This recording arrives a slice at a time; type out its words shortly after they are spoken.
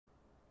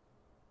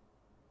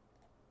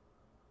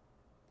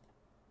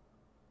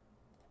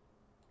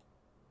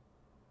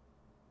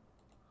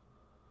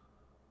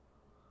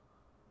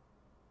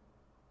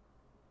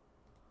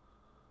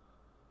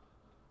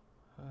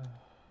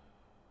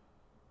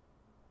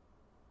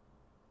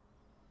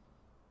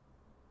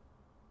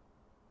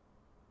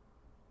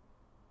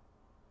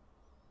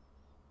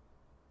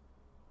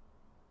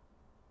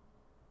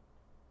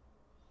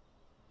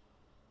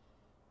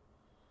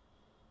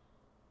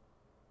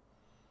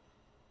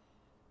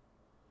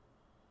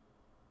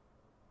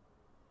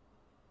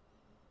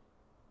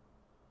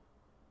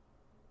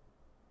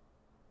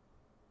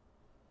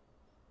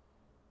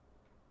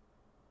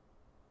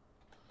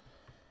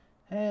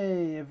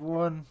Hey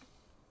everyone,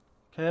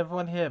 can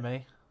everyone hear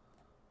me?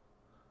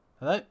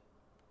 Hello?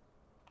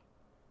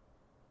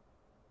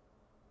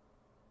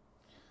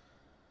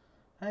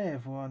 Hey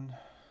everyone.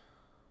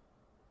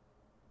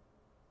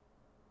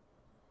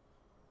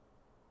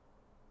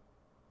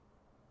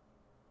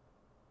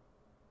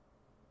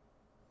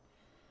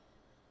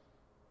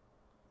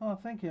 Oh,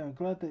 thank you, I'm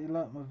glad that you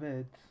like my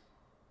vids.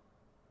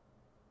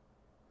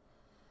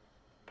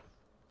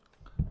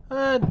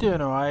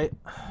 Doing alright.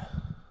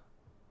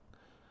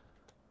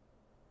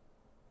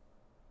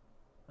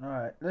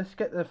 Alright, let's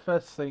get the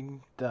first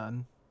thing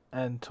done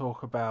and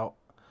talk about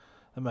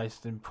the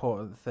most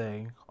important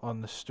thing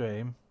on the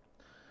stream.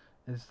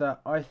 Is that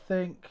I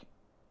think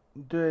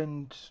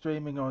doing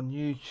streaming on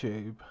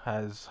YouTube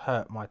has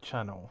hurt my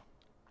channel.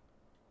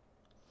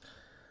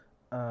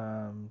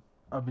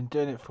 I've been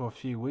doing it for a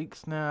few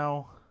weeks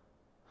now.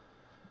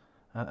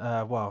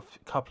 Well, a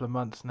couple of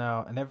months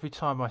now, and every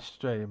time I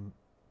stream,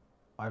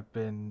 I've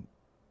been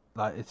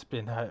it's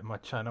been hurting my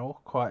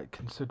channel quite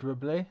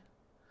considerably.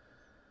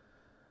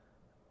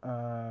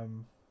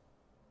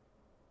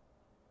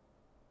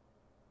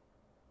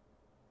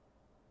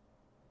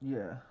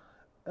 Yeah.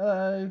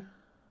 Hello.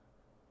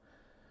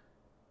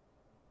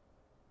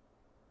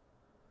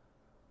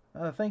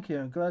 Thank you.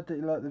 I'm glad that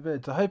you liked the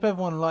vids. I hope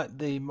everyone liked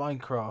the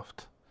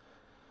Minecraft.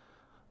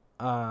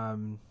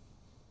 The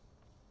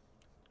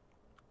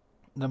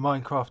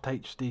Minecraft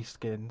HD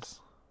skins.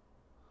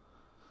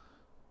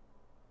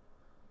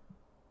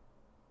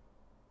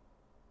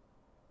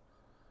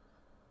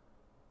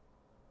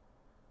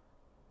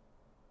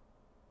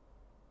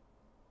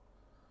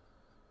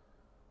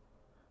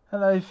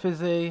 Hello,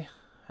 Fizzy.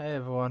 Hey,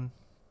 everyone.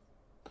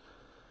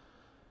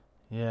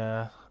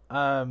 Yeah.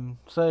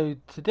 So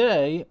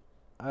today,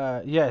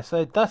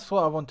 so that's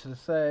what I wanted to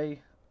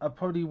say. I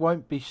probably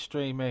won't be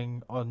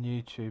streaming on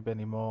YouTube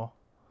anymore.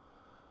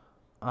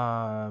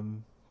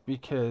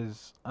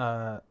 Because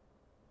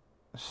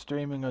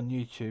streaming on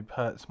YouTube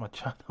hurts my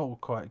channel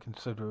quite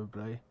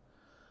considerably.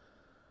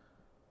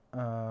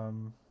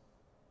 You've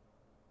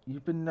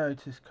been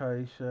noticed,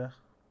 Kaisha.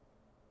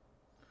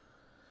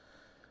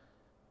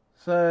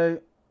 So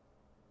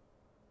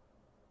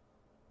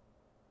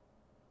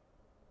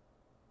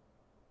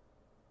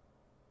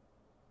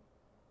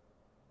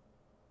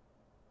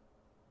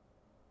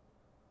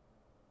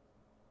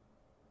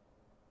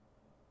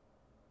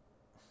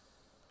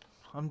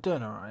I'm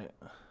doing alright.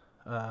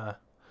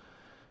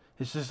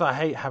 It's just I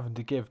hate having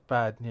to give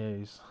bad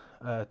news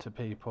to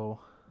people.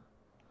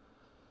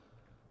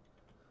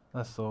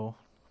 That's all.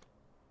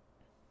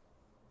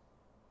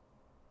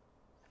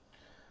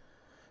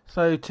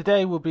 So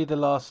today will be the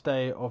last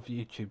day of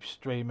YouTube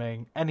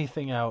streaming.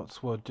 Anything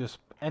else will just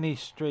any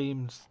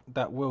streams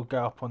that will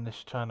go up on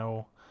this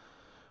channel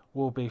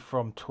will be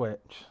from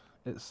Twitch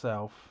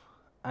itself,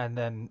 and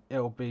then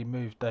it'll be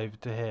moved over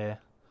to here.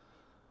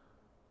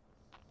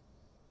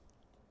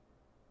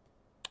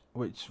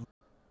 Which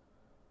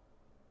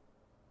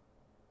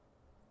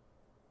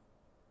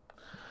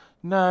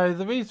no,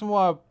 the reason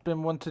why I've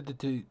been wanted to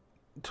do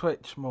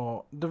Twitch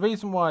more, the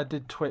reason why I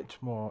did Twitch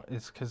more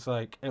is because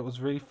it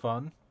was really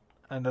fun,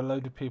 and a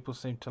load of people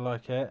seemed to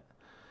like it,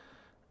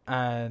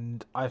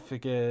 and I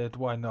figured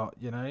why not,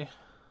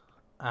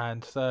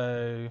 and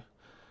so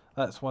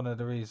that's one of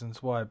the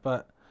reasons why.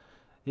 But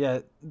yeah,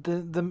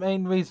 the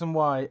main reason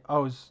why I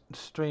was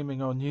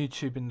streaming on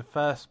YouTube in the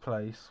first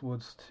place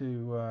was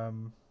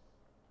to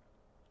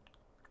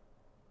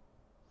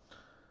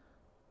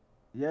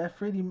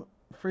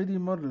 3D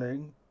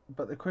modeling.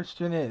 But the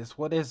question is,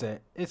 what is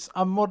it?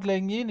 I'm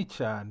modeling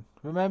UNiCHAN.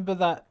 Remember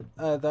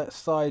that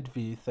side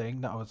view thing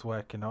that I was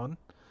working on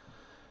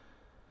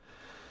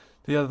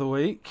the other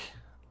week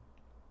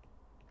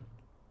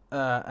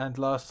and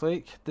last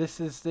week? This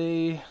is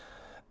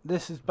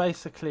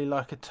basically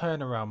like a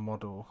turnaround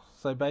model.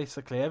 So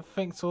basically,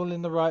 everything's all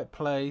in the right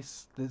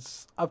place.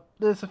 There's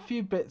a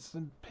few bits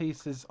and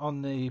pieces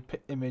on the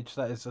image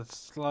that is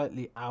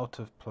slightly out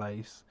of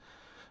place,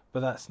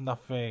 but that's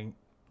nothing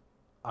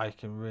I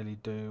can really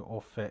do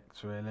or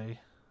fix,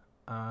 really.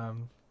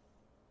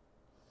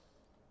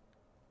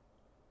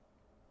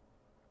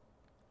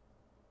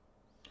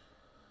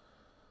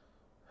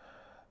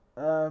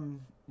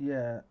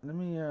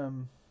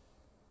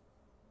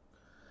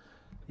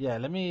 Yeah,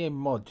 let me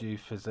mod you,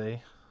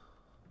 Fizzy.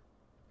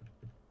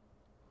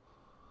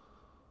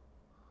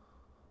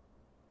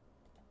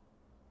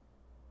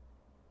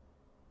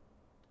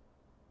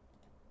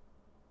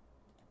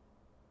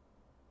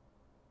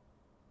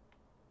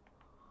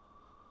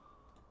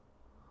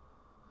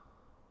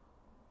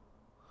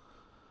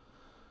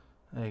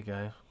 There you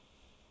go.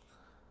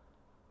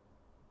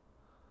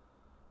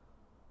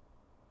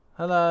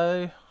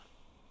 Hello.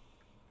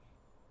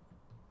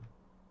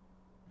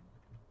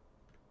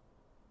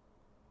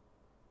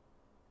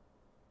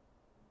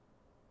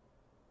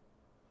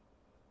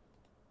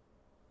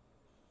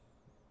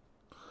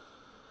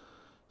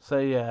 So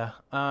yeah,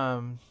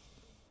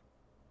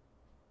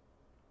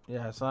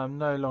 so I'm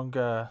no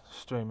longer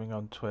streaming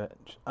on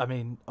Twitch. I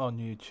mean, on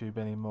YouTube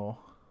anymore.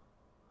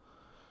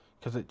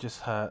 because it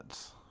just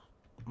hurts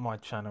my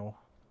channel.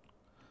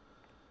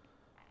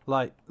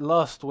 Like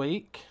last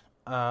week,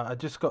 I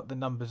just got the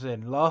numbers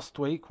in. Last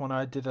week when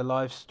I did a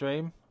live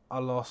stream, I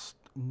lost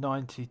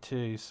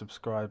 92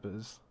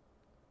 subscribers.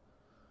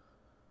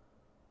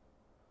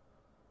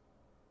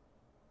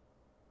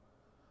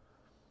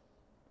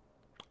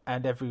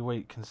 And every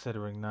week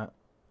considering that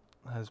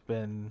has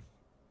been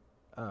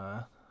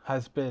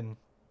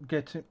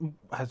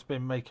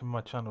making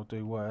my channel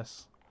do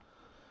worse.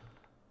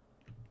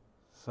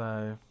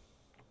 So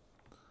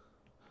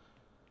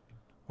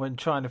when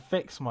trying to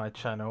fix my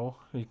channel,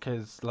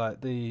 because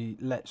like the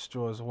Let's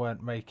Draws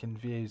weren't making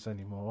views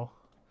anymore,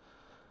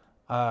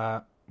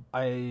 I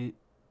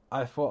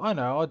thought, I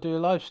know, I'll do a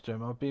live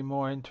stream, I'll be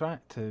more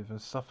interactive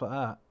and stuff like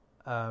that.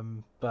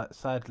 But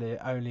sadly it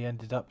only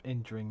ended up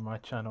injuring my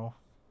channel.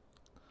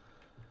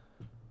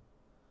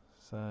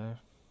 So,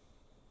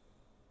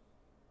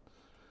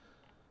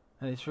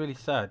 and it's really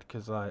sad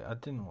because like I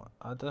don't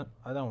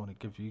want to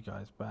give you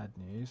guys bad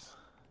news,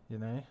 you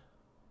know.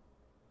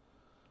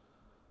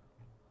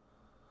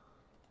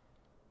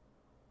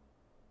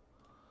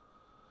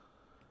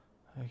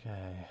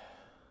 Okay.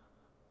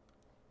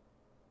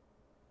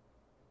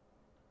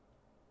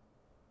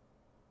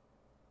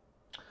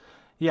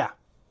 Yeah.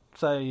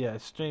 So yeah,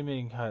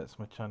 streaming hurts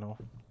my channel.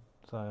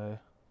 So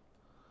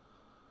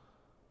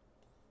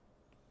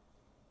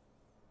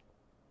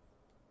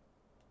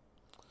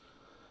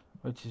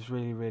which is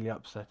really, really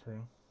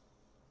upsetting.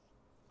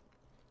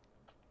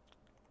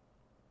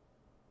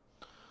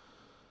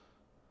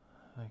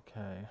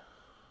 Okay.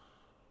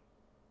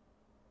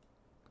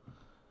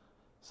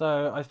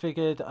 So I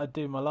figured I'd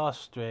do my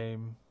last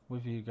stream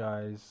with you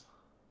guys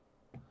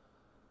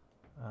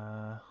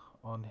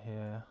on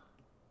here.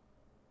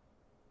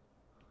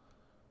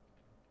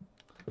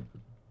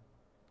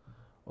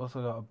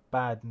 Also got a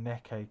bad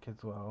neck ache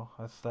as well.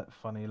 I slept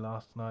funny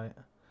last night.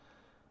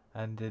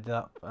 Ended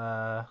up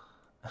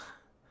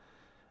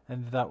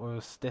with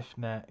a stiff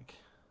neck.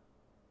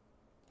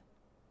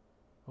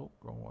 Oh,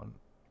 wrong one.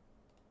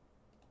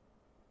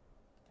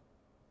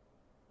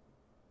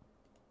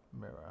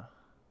 Mirror.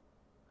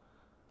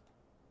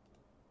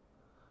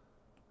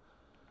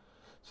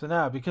 So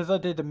now, because I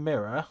did a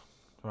mirror,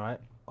 right,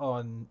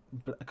 on,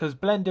 because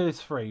Blender is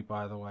free,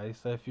 by the way,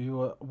 so if you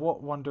were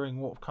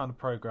wondering what kind of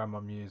program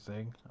I'm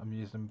using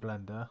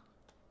Blender.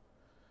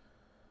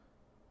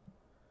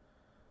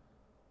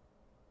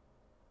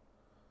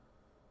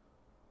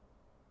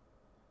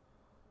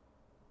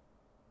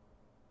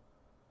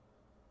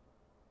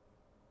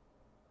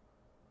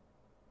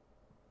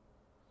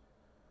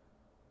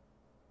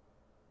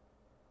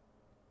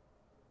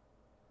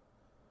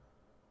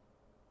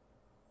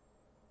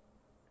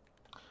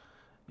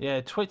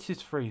 Yeah, Twitch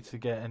is free to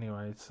get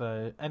anyway,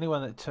 so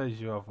anyone that tells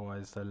you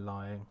otherwise, they're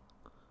lying.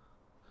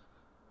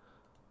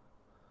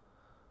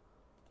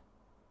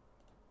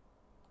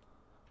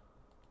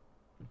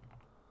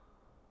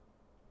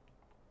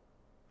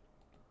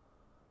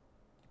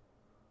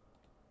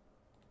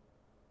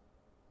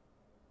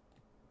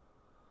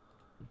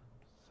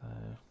 So,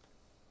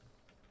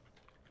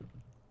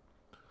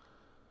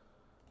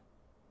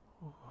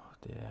 oh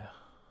dear.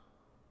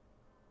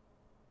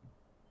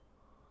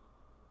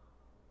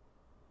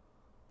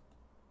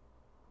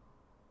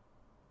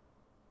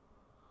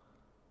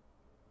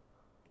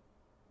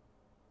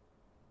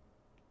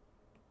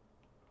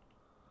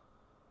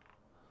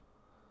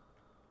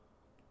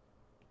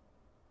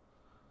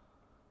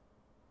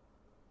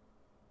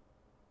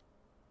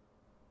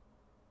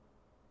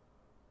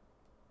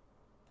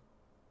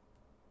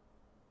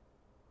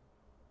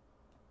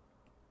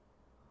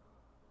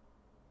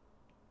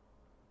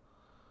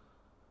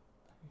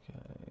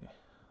 Okay,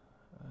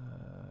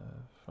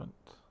 front.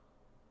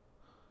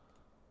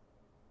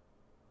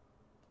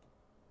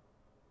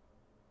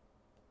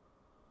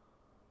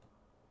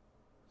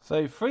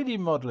 So 3D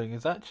modeling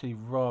is actually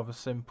rather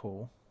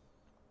simple,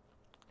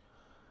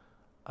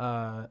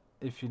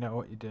 if you know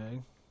what you're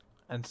doing.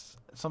 And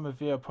some of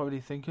you are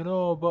probably thinking,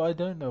 "Oh, but I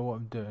don't know what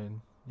I'm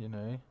doing," you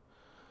know.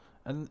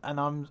 And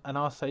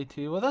I'll say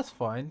to you, well, that's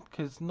fine,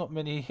 because not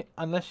many,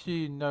 unless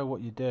you know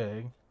what you're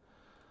doing,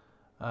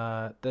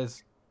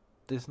 there's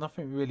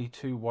nothing really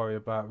to worry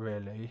about,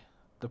 really.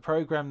 The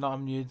program that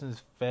I'm using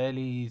is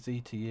fairly easy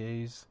to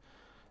use.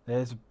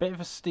 There's a bit of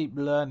a steep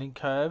learning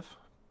curve,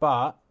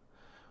 but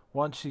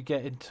once you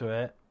get into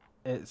it,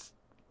 it's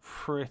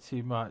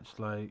pretty much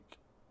like,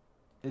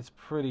 it's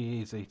pretty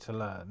easy to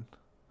learn.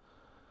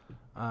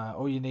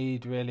 All you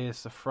need really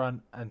is the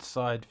front and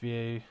side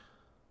view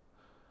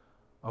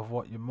of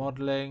what you're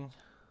modeling,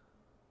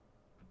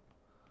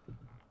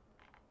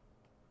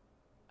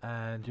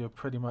 and you're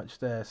pretty much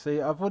there. See,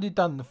 I've already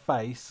done the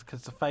face,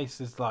 because the face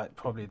is like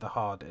probably the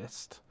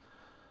hardest,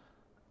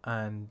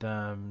 and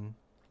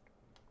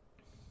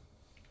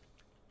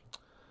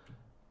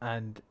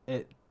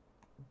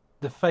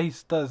the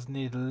face does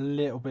need a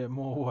little bit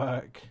more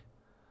work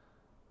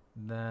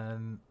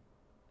than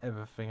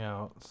everything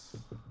else.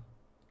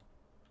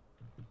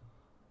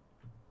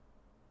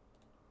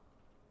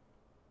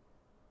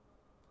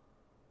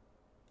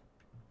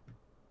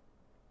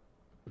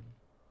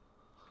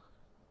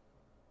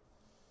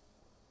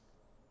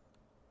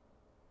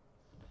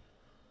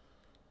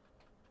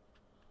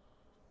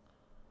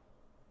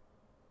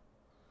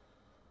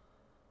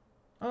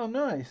 Oh,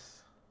 nice.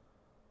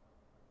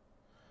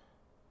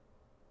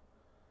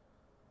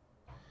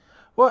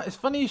 Well, it's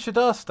funny you should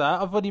ask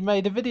that. I've already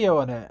made a video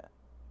on it.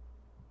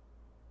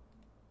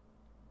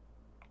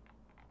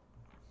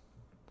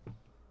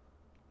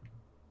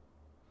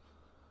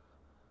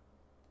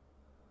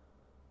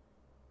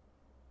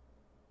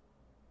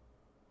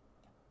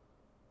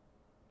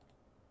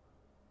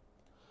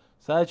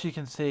 So as you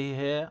can see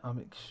here, I'm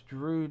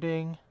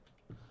extruding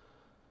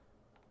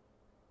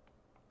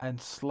and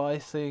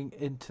slicing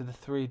into the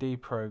 3D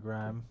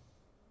program.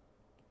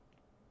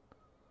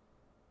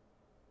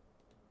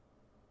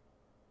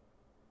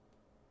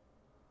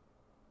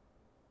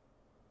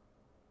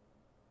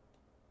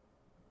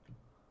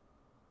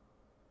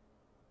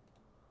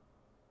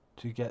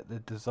 To get the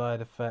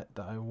desired effect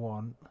that I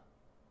want.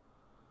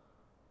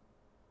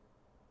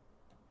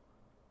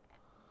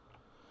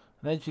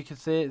 And as you can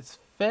see, it's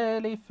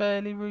fairly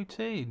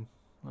routine.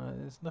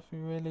 There's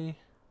nothing really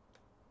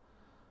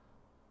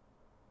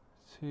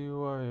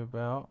to worry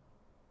about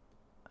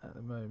at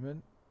the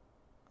moment.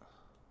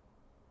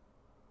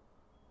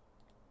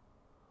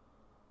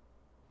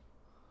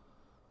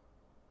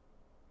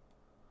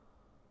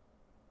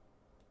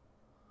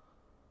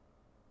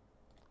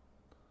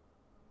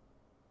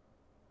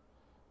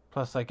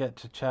 Plus I get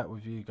to chat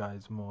with you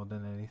guys more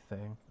than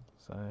anything,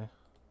 so...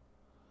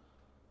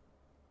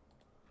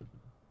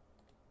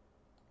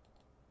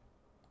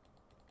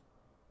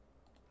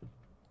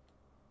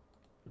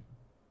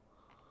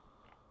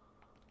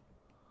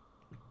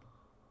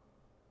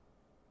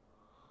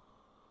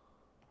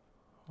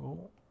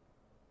 Oh.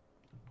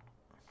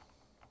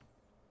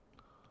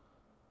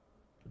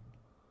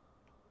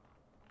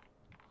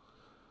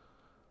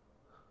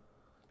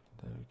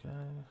 There we go.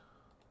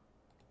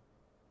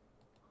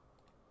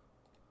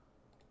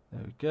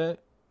 There we go.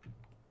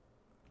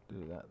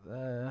 Do that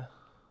there.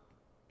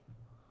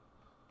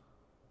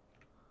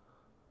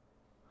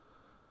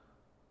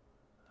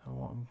 And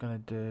what I'm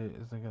going to do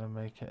is I'm going to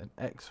make it an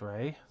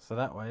X-ray, so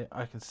that way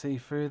I can see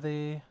through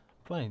the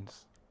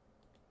planes.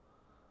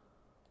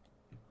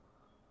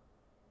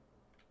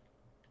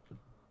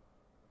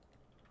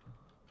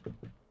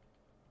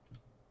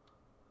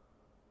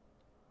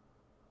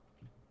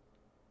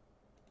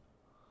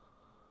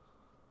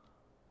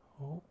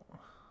 Oh.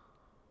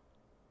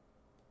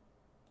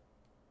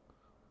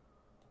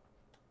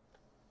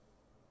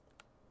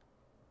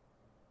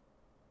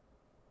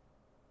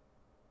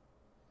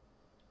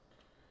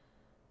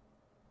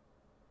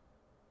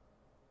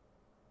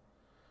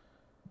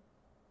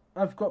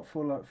 I've got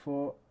Fallout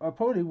 4. I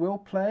probably will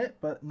play it,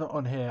 but not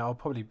on here. I'll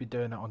probably be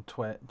doing it on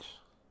Twitch.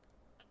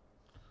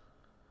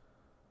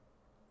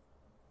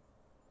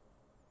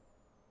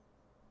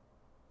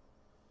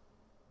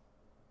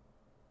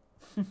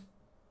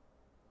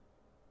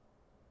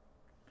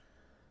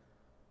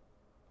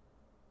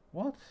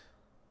 What?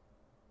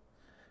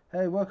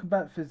 Hey, welcome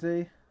back,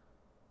 Fizzy.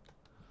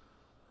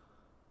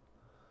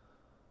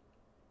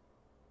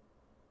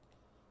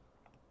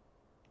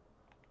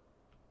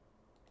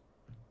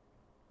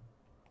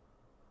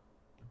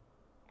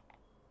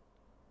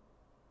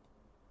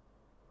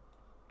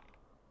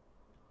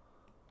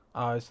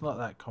 Oh, it's not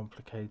that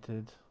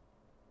complicated.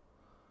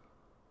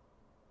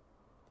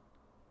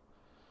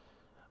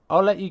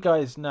 I'll let you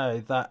guys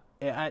know that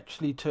it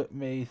actually took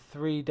me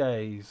 3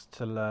 days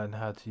to learn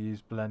how to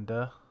use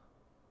Blender.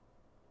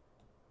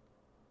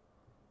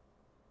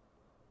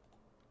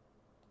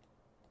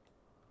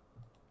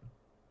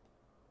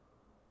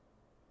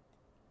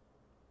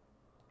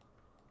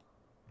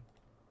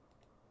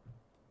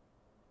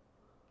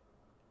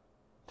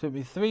 Took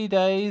me 3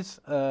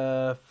 days,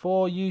 4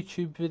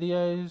 YouTube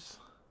videos,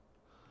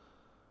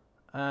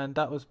 and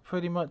that was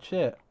pretty much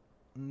it.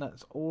 And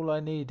that's all I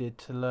needed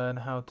to learn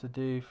how to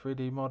do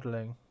 3D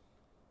modeling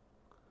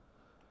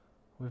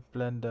with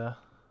Blender.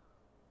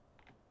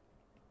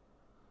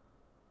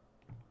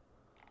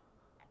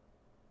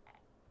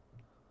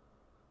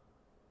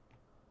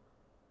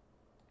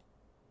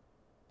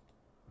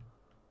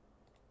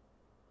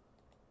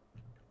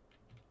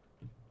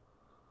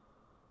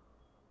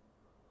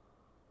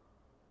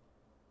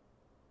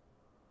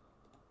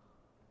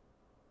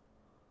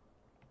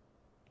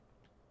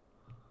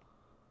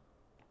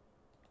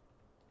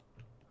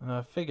 And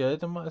I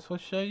figured I might as well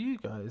show you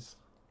guys.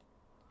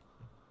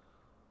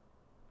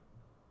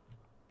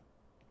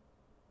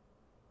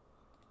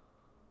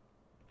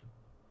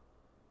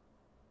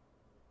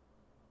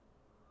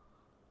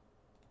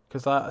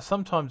 Because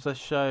sometimes I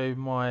show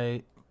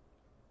my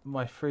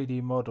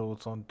 3D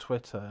models on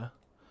Twitter,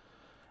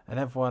 and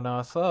everyone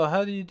asks, "Oh,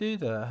 how do you do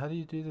that? How do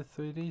you do the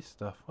 3D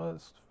stuff?" Well,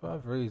 it's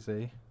rather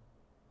easy.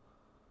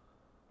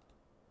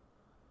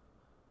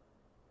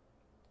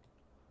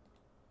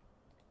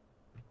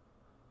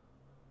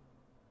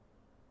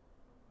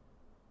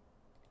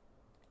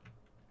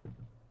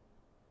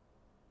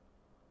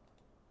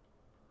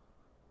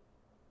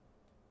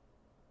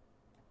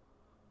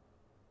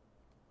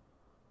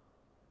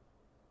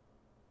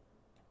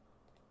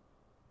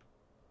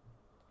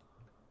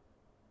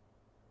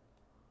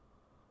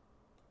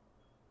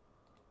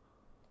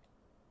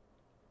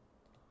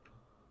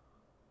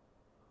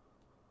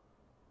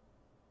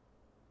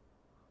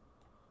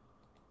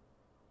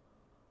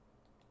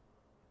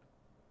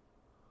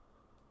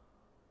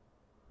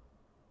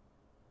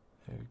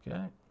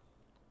 Okay.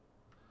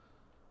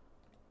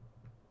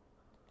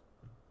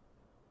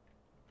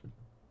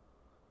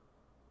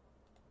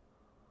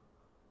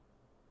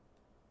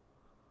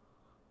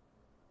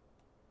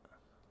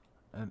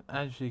 And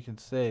as you can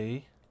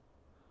see,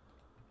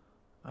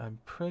 I'm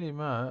pretty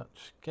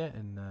much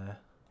getting there.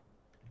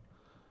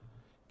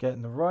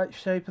 Getting the right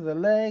shape of the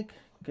leg,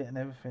 getting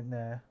everything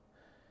there.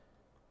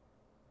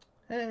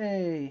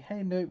 Hey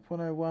Nope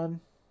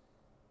 101.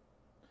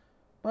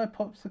 Bye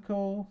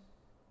Popsicle.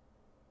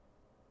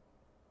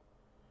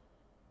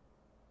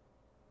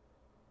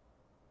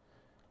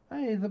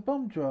 Hey, the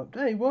bomb dropped.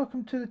 Hey,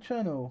 welcome to the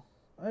channel.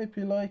 I hope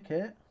you like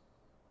it.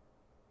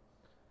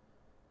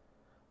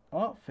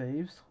 Art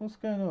thieves? What's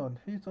going on?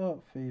 Who's art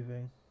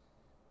thieving?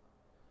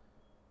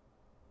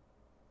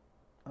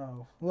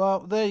 Oh,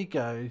 well, there you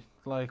go.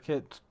 Like,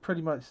 it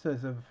pretty much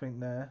says everything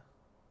there.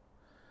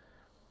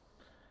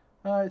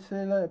 Alright, see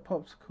you later,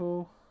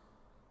 Popsicle.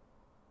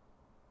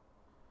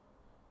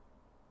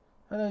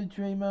 Hello,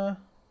 Dreamer.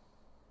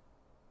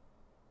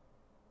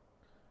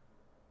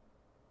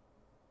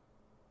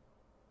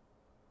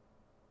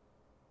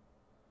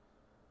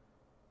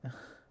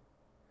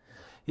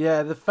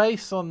 Yeah, the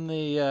face on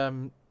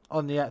the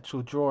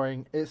actual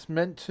drawing, it's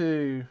meant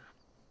to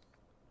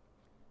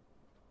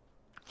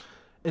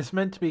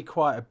be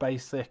quite a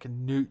basic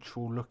and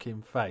neutral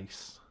looking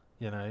face,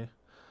 you know.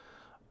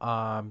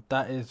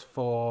 That is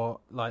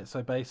for like,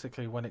 so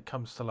basically when it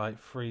comes to like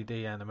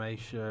 3D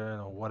animation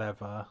or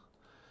whatever,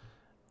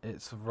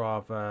 it's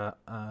rather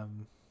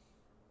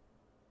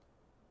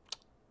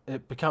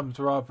it becomes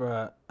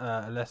rather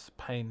a less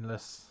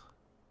painless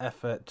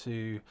effort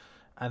to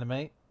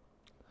animate.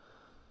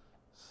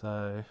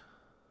 So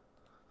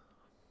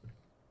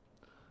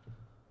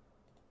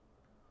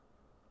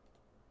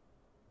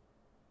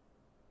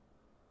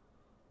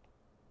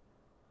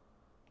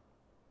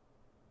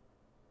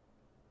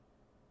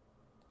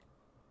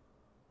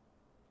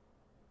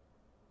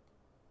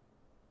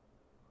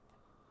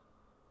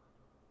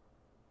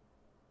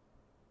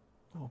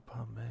oh,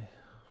 pardon me.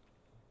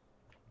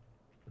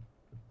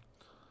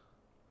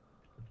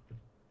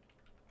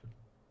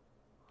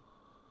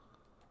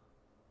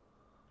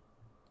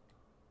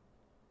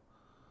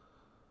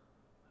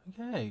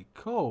 Okay,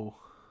 cool.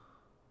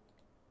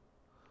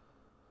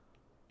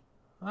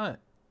 Right,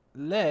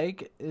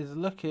 leg is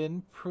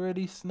looking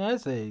pretty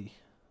snazzy.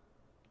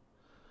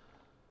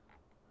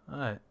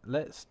 Alright,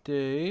 let's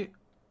do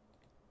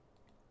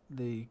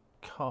the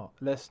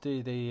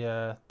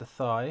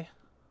thigh.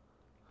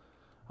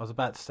 I was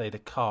about to say the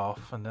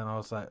calf, and then I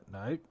was like,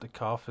 no, the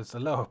calf is the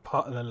lower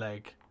part of the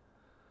leg.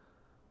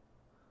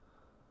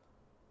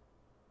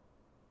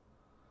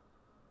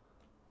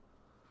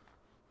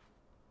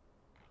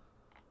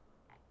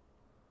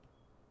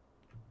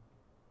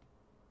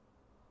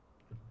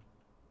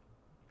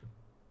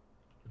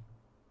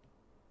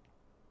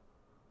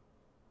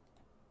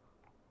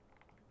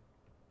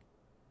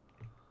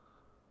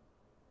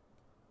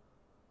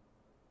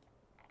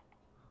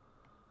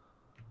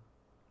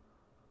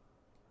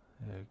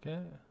 There we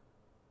go.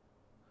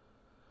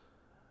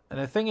 And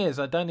the thing is,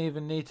 I don't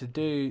even need to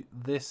do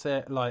this.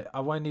 Like,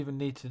 I won't even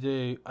need to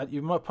do.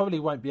 You probably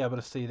won't be able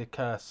to see the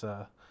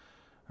cursor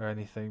or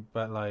anything,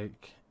 but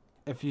like,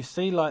 if you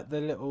see like the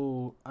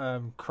little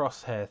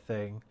crosshair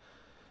thing,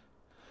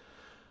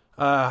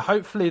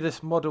 hopefully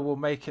this model will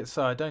make it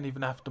so I don't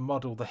even have to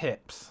model the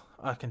hips.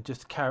 I can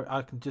just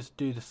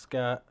do the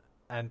skirt,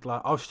 and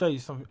like, I'll show you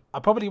something. I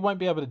probably won't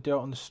be able to do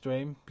it on the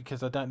stream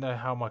because I don't know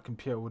how my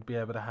computer would be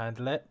able to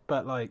handle it,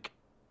 but like,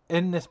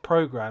 in this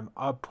program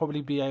I'll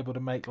probably be able to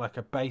make like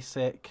a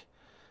basic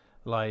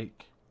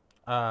like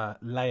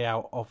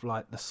layout of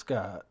like the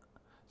skirt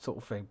sort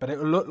of thing, but it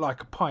will look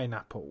like a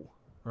pineapple,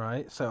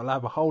 right? So it'll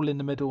have a hole in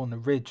the middle and the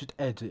ridged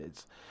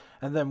edges,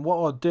 and then what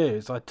I'll do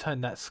is I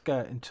turn that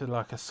skirt into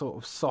like a sort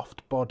of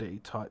soft body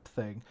type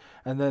thing,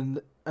 and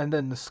then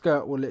the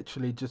skirt will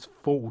literally just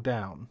fall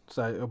down,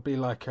 so it'll be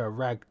like a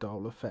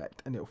ragdoll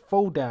effect, and it'll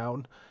fall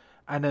down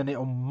and then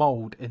it'll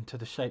mold into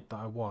the shape that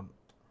I want.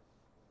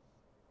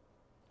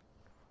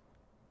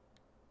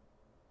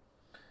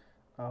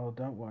 Oh,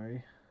 don't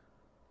worry.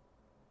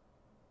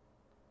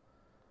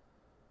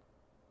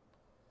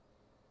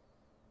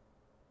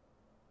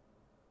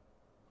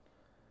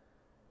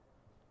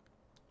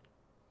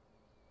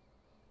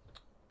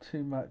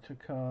 Too much, I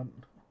can't.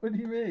 What do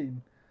you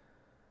mean?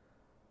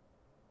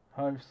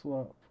 Hive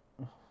swap.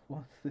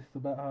 What's this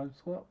about hive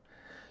swap?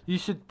 You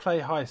should play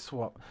hive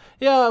swap.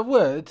 Yeah, I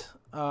would,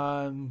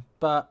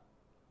 but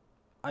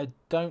I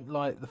don't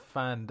like the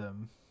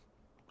fandom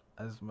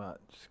as much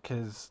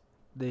because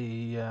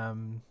the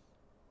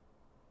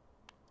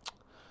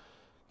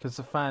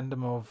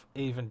fandom of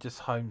even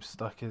just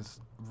Homestuck is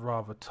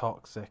rather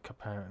toxic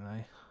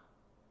apparently,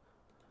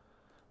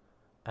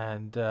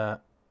 and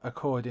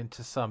according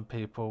to some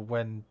people,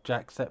 when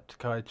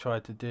Jacksepticeye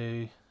tried to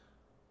do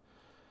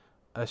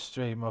a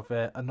stream of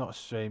it, not a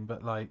stream,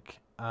 but like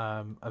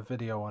a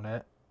video on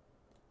it,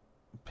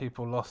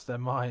 people lost their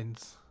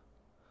minds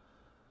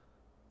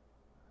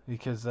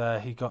because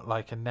he got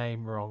like a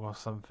name wrong or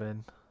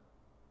something.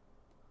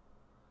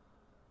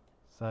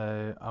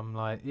 So I'm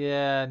like,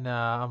 yeah,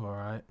 nah, I'm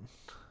alright.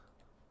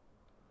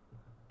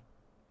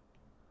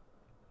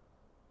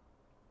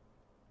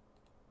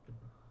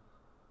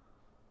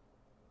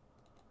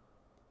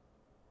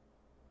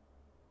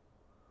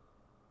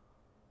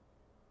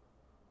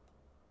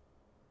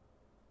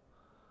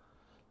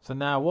 So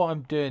now what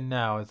I'm doing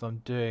now is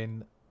I'm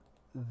doing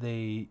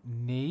the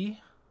knee.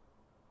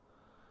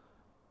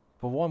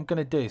 But what I'm going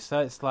to do, so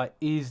it's like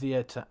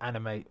easier to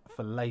animate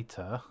for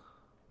later,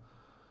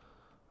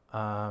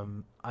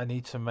 I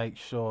need to make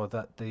sure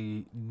that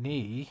the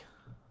knee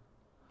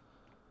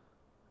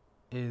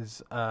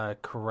is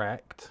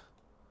correct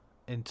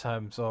in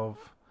terms of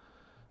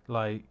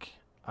like,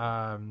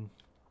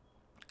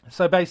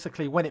 so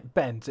basically when it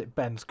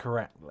bends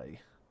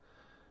correctly,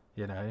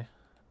 you know,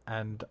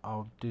 and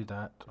I'll do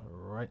that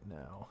right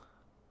now.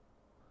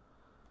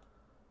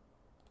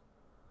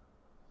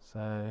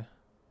 So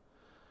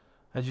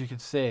as you can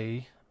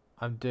see,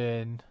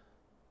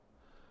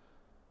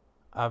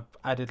 I've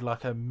added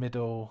like a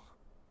middle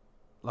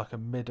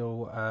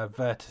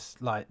vertex,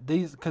 like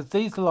these, because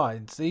these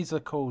lines, these are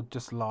called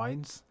just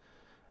lines.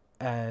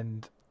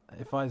 And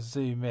if I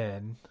zoom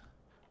in,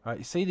 right,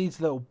 you see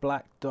these little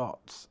black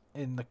dots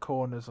in the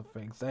corners of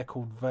things, they're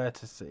called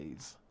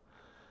vertices,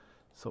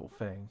 sort of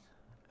thing.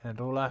 And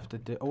all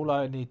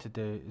I need to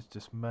do is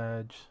just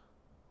merge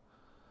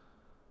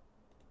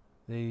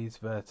these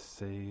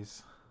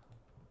vertices.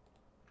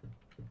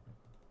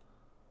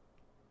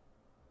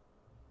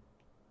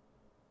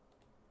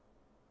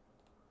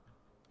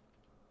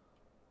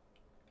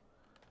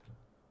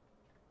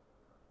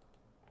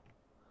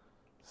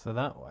 So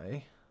that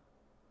way,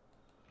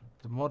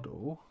 the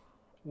model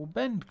will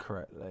bend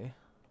correctly.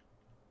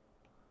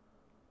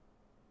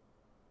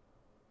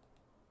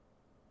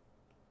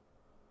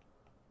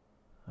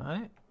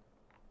 Right?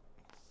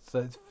 So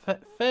it's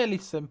fairly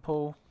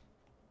simple.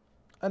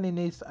 Only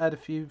needs to add a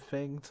few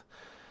things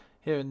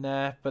here and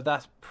there, but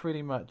that's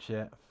pretty much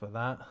it for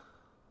that.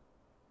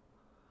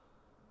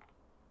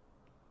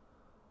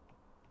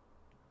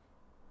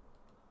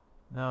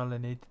 Now all I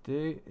need to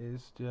do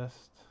is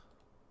just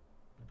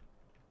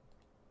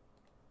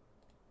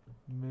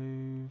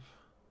move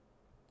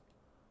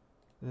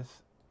this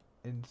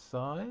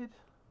inside.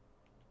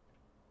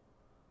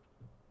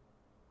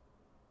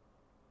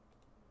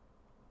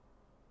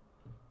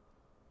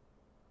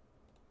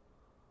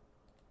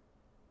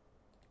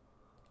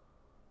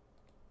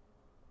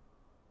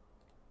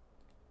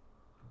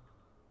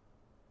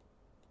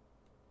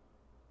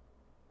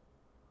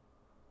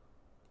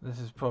 This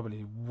is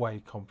probably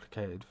way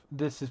complicated.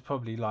 This is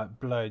probably like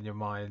blowing your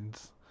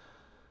minds.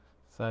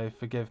 So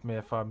forgive me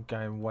if I'm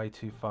going way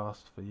too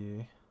fast for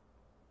you.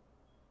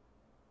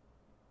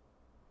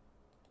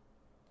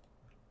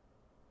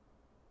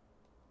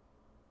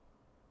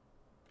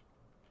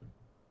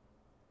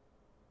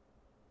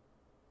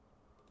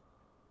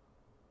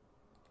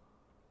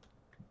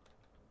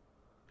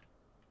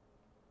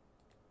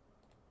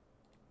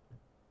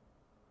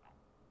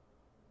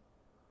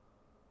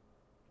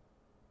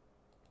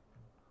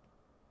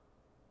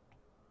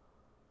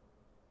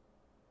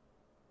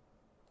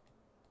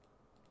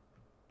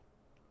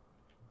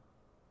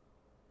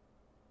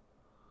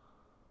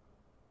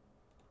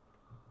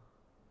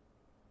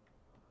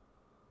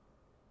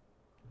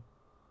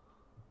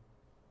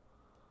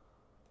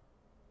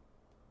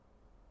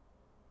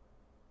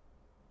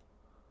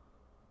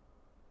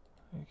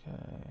 Okay.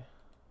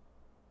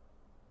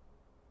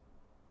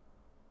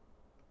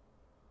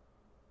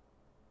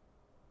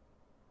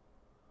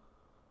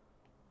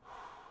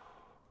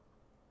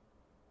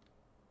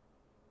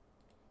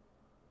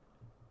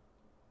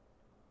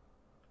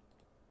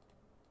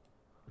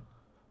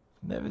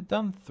 Never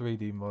done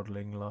 3D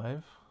modeling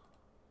live.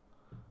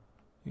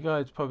 You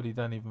guys probably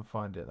don't even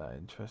find it that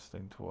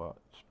interesting to watch,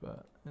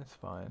 but it's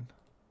fine.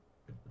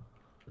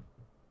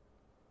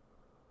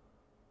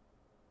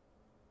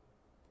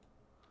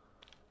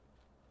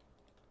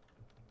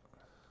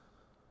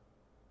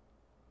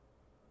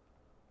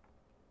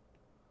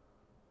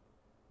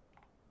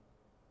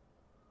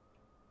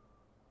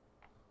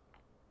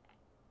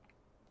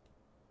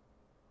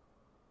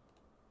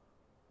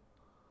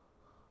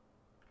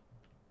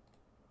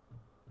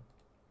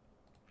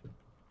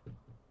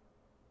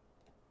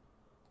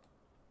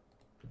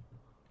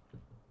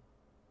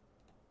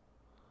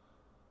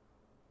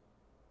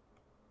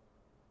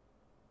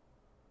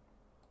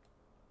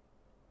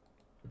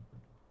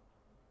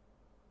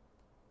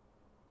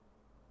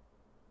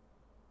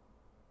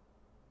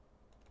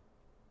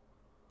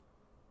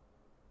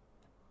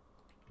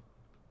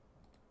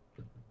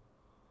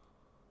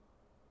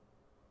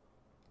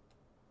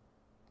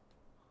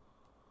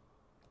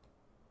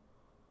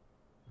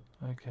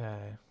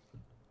 Okay.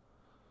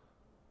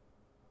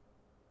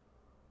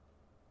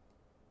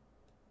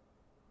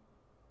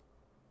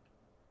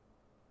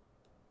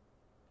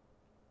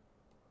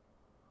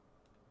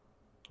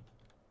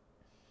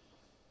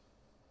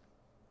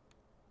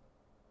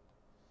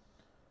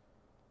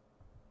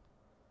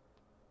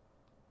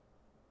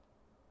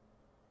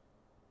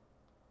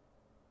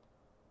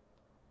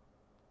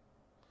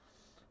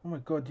 Oh my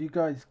god, you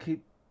guys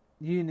keep...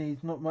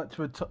 Uni's not much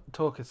of a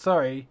talker.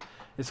 Sorry,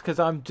 it's because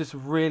I'm just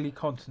really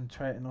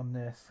concentrating on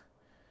this.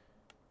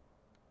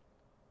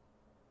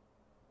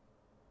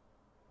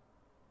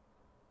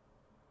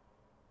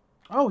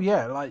 Oh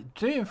yeah, like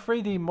doing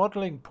 3D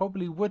modeling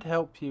probably would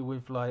help you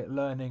with like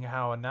learning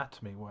how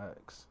anatomy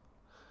works.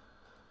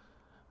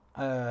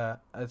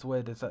 As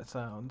weird as that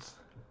sounds.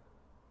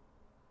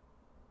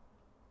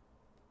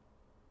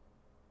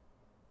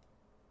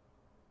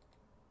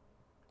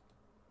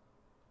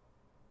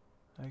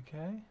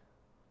 Okay.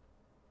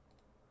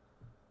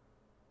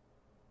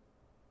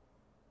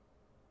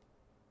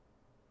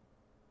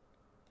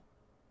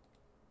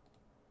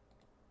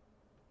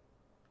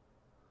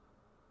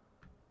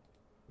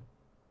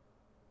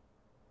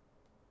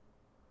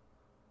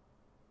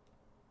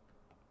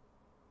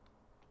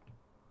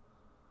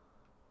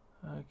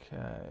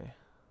 Okay.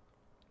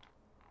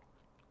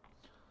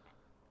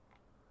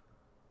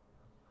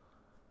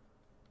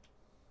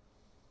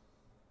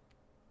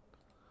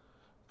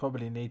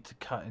 Probably need to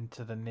cut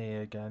into the knee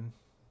again,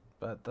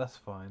 but that's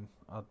fine.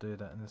 I'll do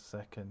that in a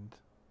second.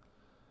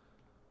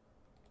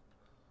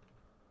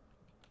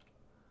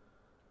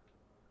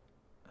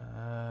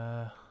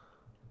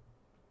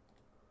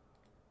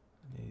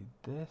 Need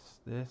this,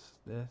 this,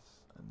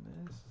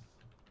 and this.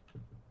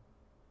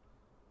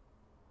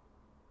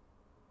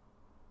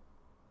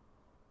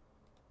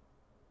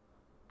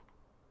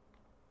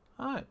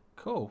 Alright,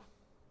 cool.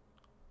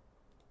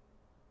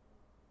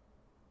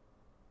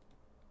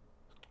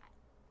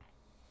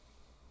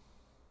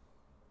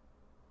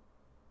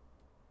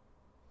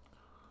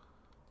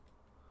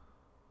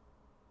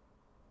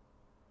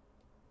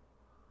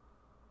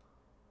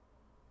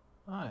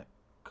 Alright,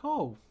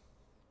 cool.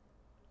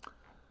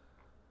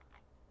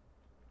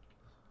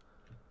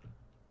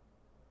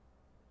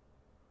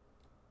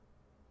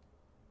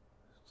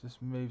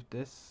 Just move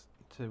this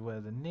to where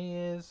the knee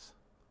is.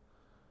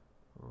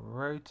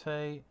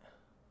 Rotate.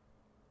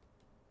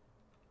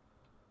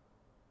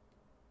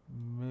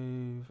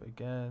 Move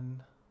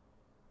again.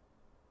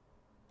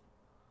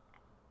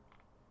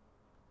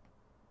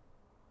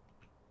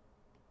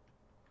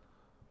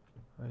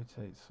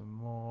 Rotate some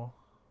more.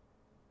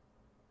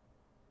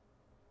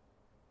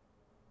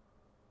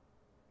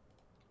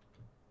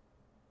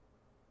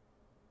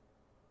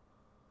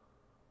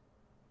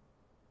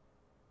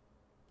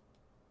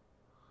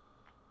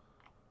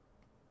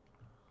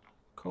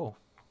 Cool.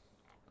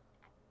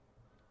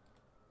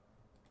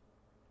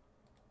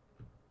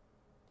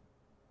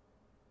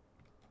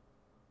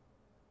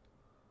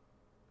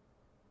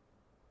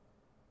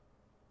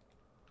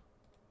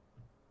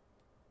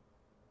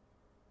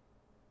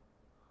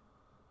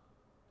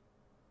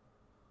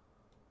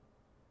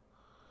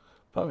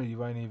 Probably you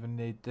won't even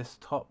need this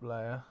top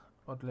layer,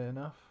 oddly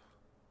enough.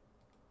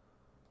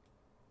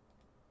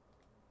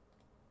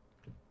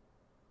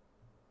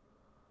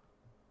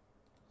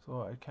 So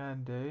what I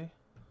can do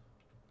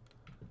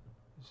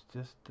is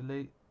just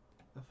delete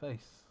the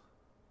face.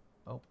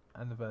 Oh,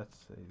 and the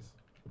vertices.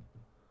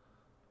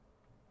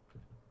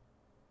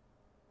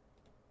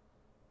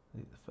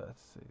 Delete the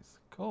vertices.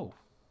 Cool.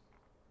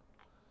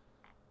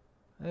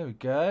 There we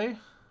go.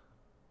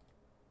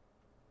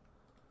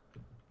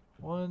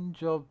 One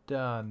job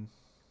done.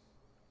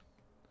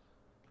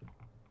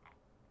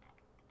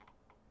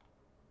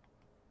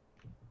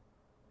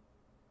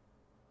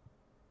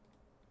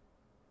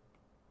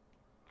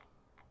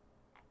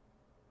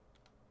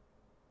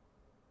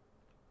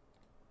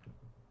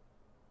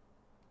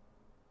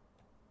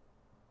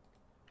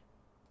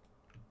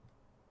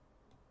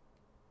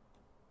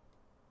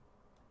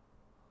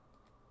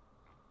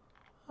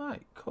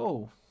 Alright,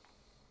 cool.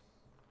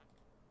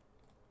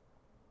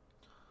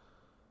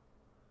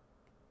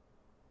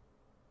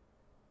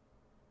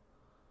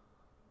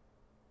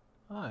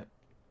 Alright.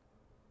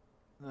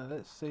 Now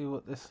let's see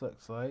what this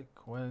looks like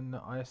when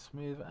I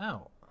smooth it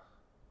out.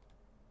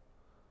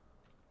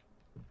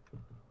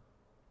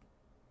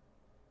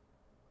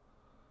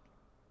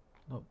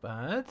 Not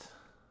bad.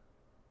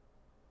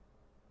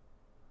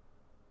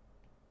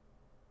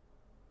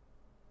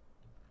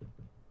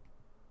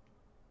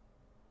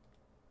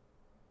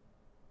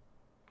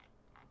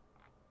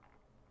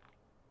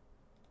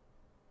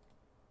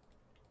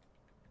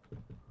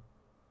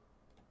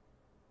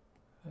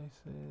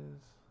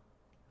 Faces.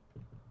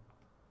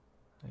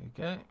 There you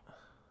go.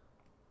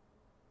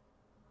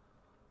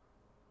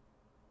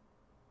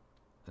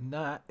 And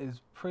that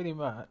is pretty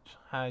much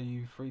how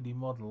you 3D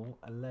model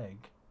a leg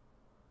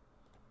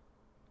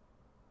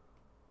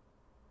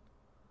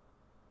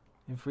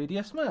in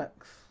 3ds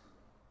Max.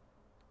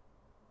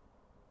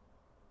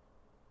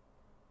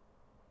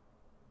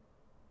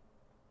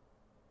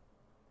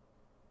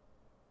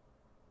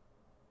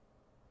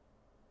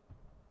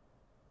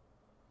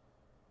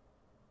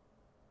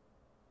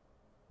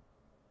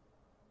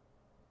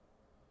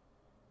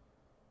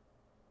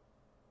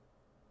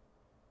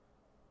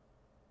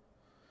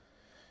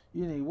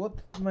 Uni, what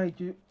made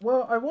you...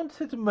 Well, I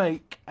wanted to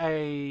make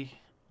a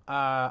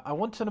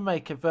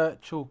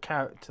virtual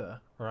character,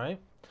 right?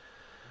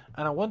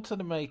 And I wanted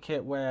to make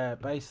it where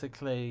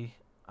basically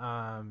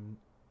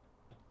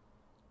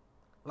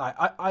like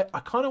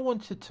I kind of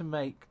wanted to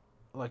make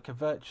like a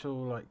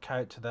virtual like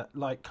character that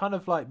like kind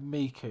of like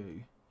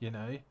Miku, you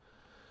know.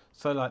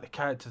 So like the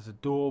character's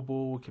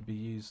adorable, can be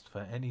used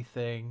for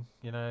anything,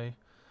 you know,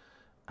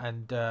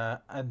 and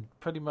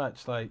pretty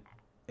much like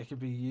it could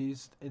be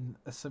used in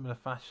a similar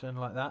fashion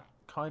like that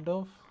kind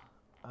of.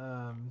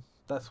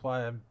 That's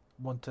why I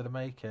wanted to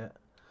make it.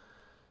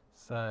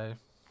 So,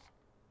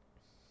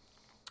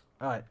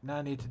 alright, now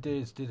I need to do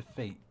is do the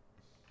feet,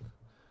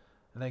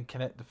 and then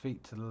connect the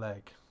feet to the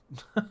leg.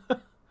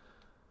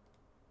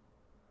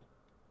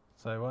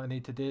 So what I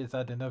need to do is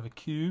add another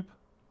cube.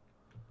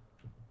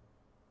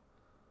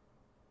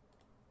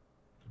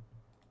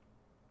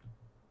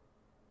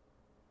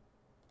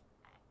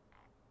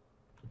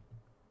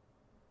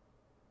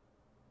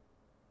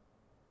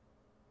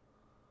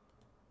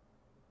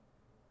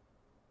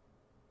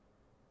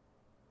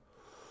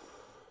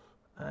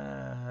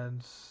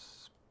 And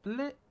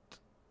split.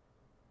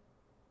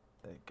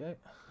 There you go.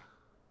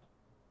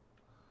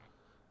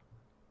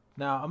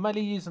 Now I'm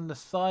only using the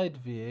side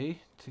view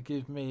to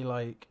give me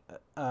like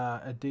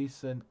a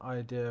decent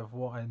idea of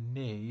what I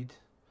need,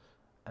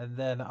 and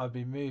then I'll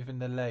be moving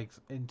the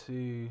legs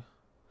into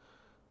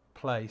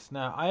place.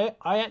 Now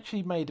I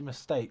actually made a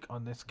mistake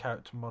on this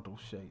character model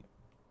sheet.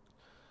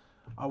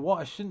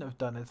 What I shouldn't have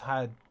done is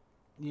had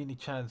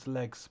UNi-Chan's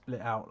legs split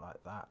out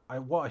like that.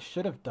 What I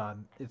should have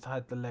done is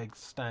had the legs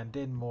stand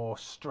in more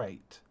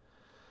straight,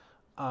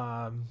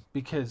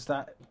 because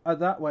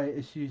that way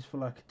it's used for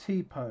like a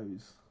T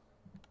pose.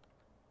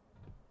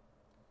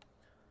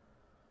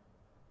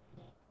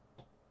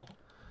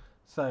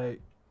 So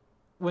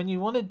when you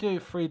want to do a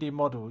 3D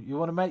model, you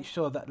want to make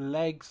sure that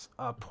legs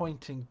are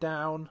pointing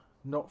down,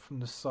 not from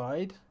the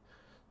side,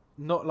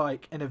 not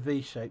like in a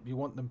V shape. You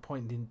want them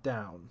pointing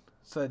down.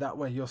 So that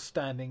way you're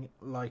standing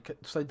like,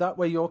 so that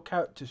way your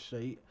character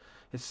sheet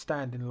is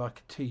standing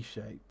like a T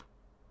shape.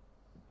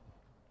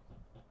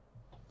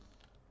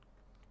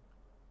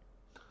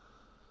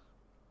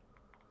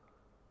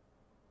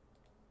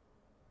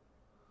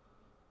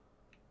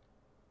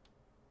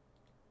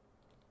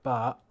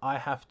 But I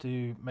have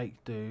to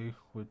make do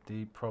with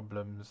the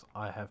problems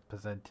I have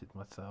presented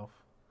myself.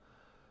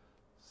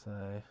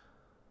 So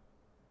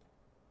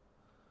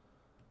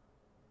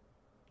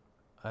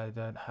I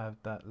don't have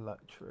that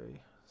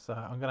luxury. So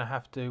I'm gonna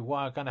have to.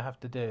 What I'm gonna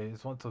have to do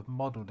is once I've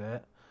modelled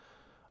it,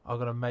 I'm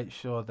gonna make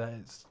sure that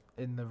it's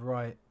in the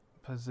right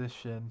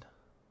position.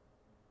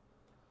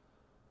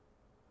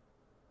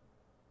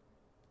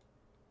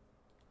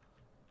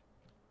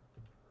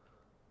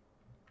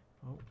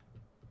 Oh.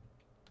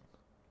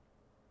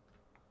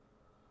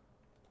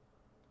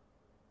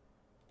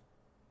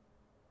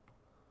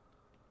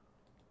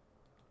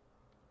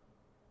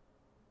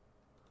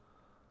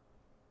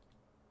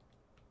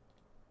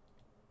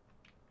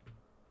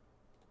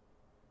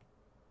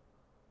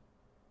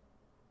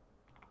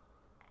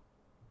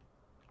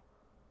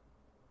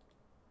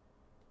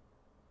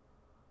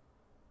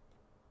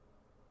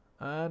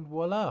 And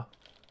voila.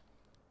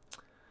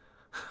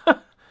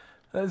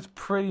 That's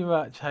pretty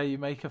much how you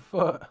make a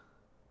foot.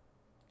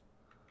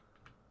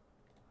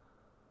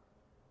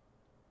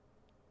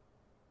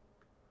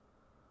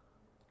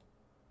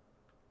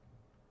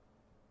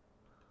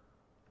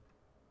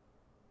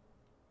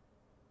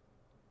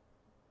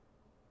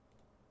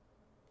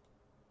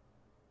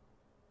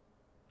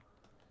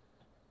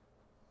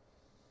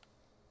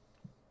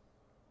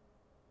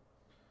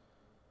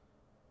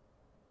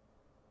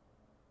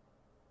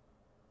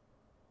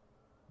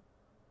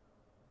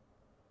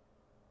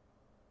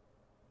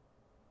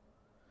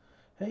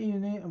 Hey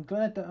Uni, I'm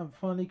glad that I'm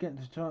finally getting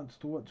the chance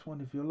to watch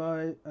one of your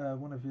live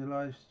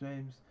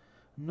streams.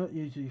 I'm not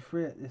usually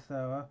free at this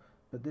hour,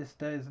 but this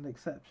day is an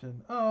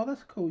exception. Oh,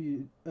 that's cool,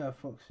 you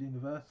Fox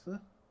Universe.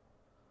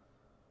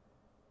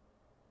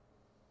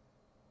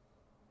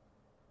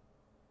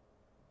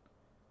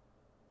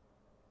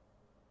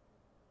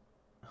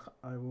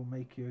 I will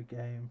make you a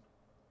game.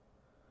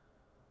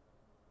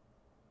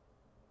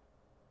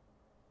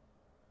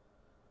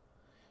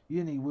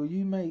 Uni, will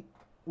you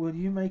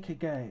make a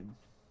game?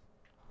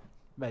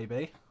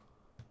 Maybe.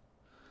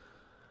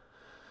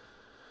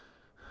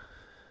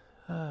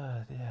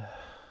 Ah, dear.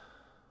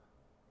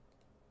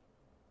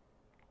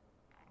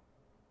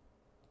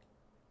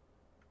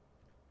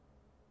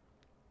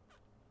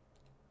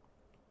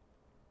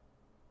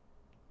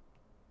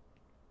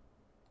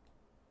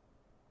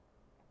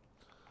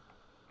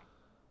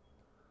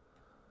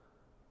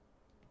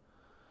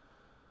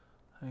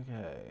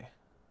 Okay.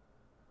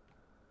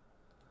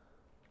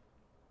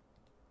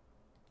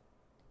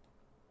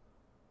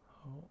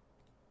 Oh.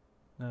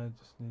 Now I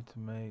just need to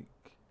make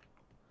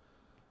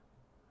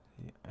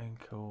the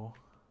ankle.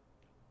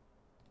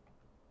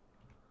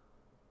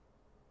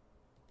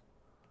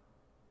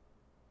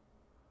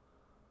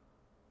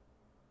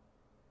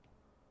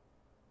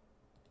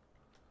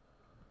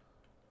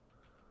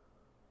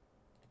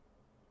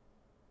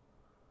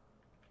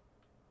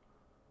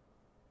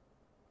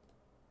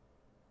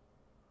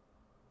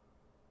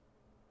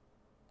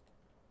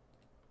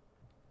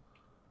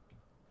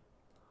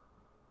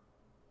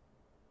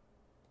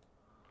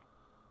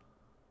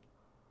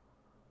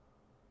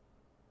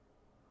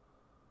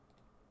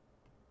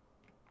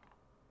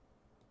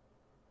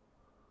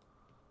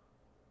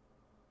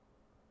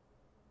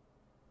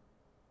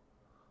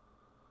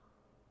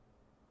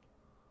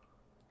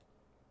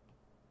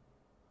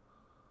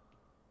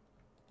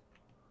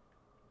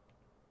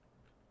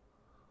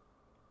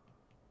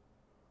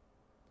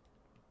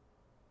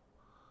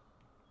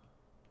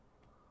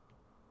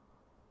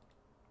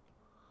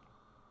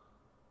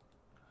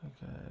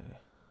 Okay.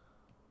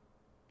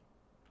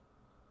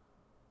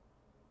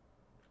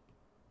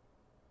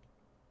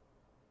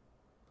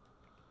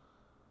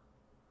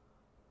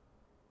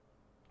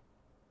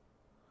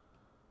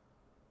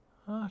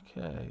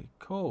 Okay,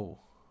 cool.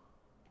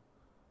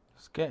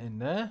 It's getting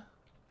there.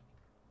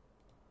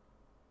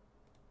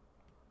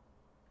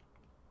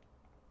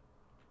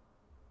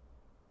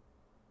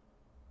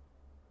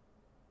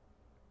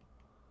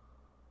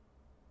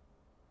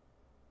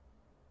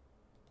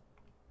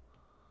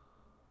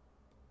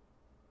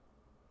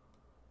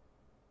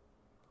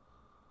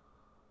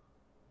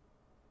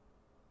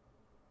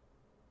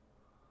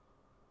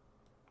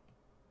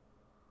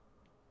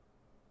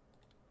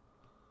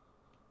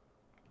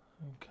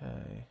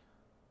 Okay.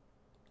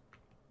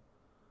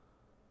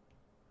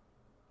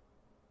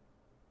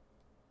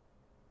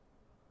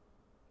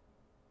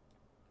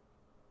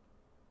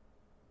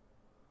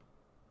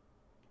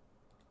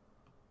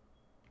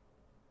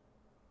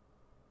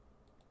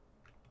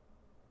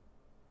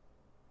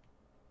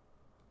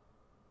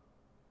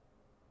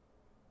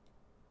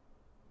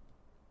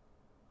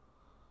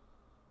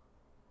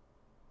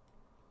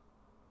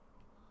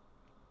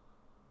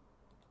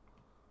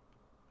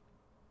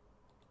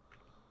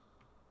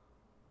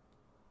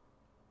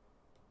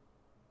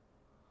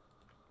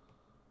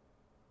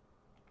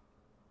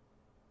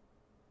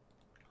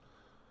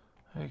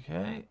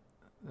 Okay,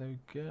 there we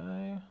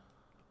go.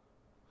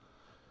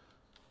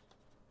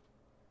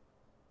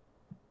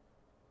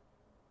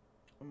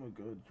 Oh my god,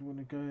 do you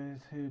want to go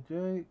here,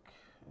 Jake?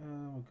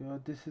 Oh my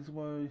god, this is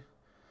my...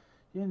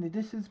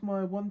 this is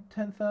my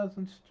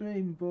 10,000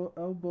 stream, but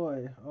oh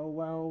boy, oh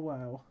wow, oh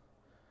wow.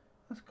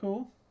 That's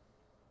cool.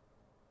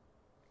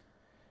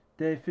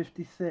 Day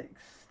 56,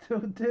 still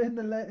doing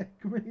the letter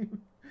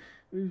green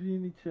with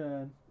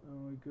UNi-Chan. Oh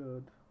my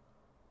god.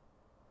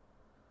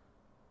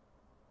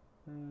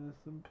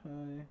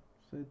 Senpai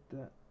said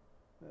that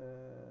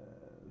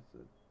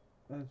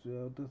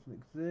Israel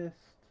doesn't exist.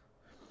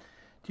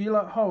 Do you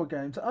like horror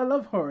games? I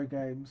love horror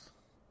games.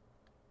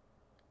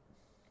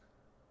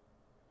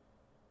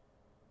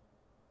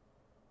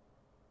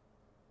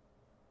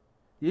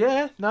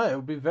 Yeah, no, it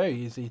would be very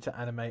easy to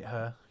animate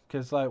her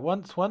because like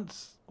once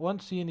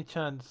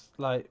UNi-Chan's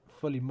like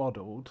fully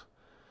modelled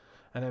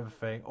and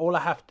everything, all I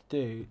have to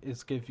do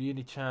is give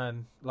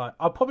UNi-Chan like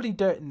I'll probably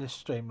do it in this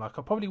stream. Like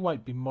I probably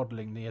won't be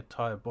modelling the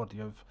entire body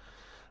of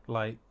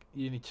like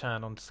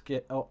UNi-Chan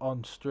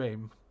on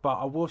stream, but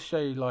I will show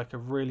you like a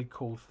really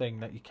cool thing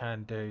that you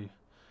can do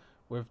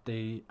with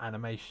the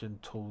animation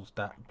tools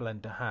that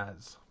Blender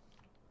has.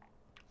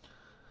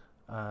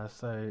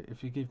 So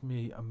if you give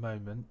me a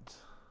moment,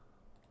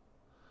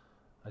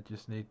 I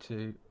just need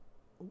to,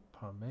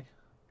 pardon me,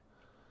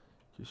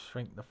 just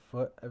shrink the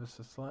foot ever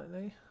so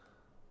slightly.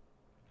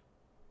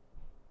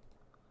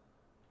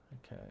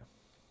 Okay.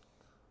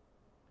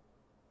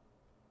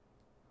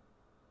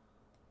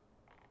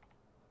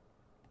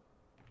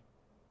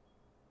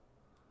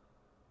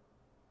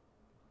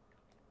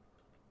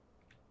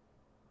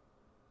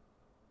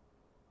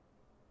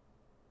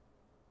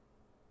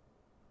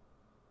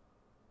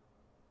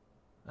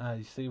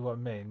 You see what I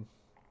mean?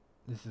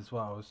 This is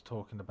what I was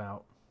talking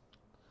about.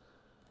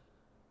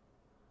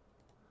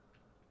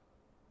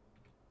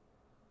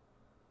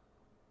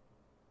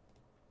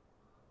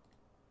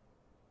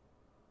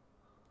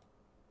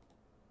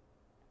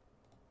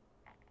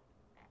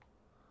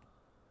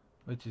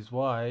 Which is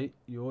why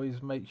you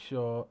always make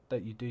sure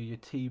that you do your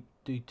T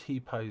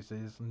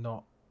poses,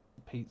 not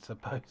pizza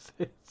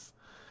poses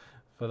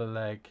for the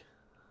leg.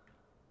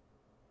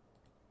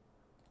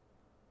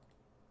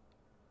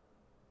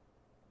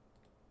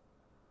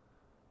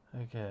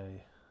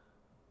 Okay.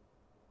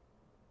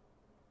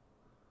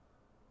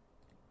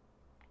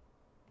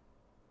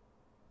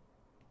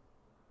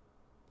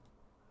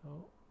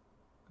 Oh,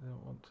 I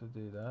don't want to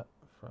do that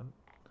front.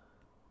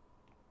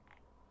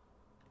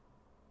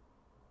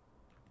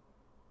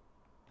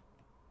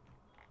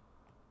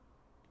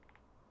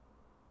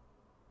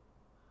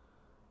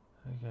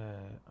 Okay,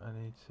 I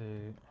need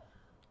to...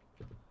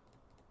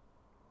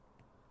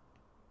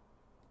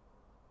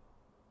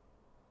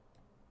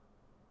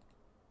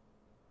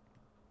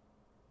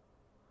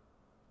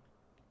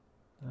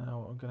 Now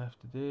what I'm going to have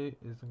to do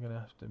is I'm going to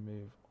have to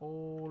move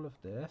all of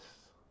this.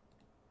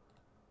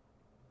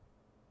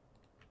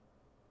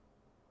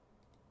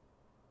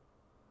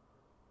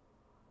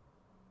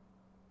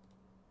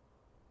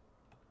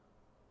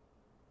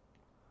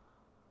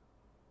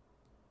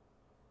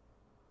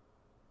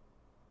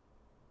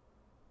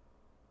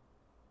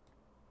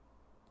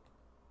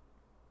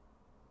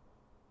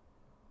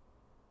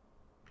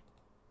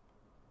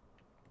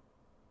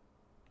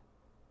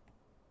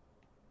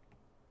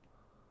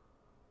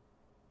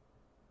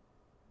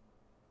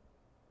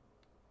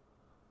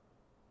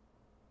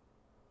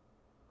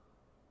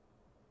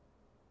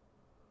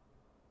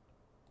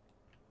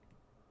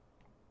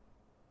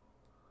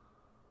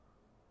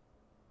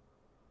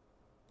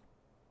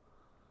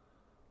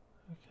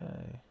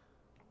 Okay.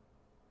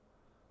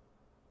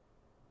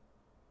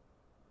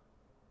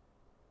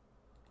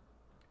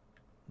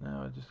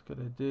 Now I just got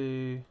to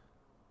do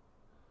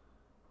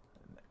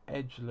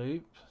edge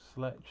loop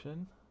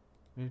selection.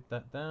 Move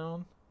that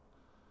down.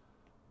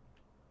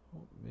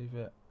 Oh, move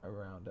it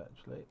around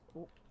actually.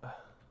 Oh.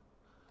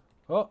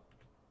 Oh.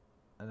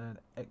 And then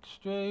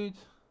extrude.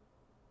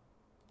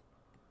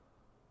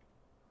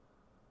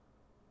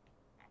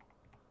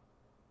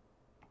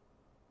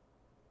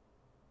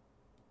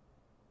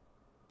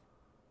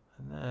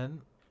 And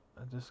then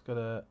I just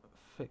gotta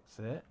fix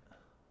it.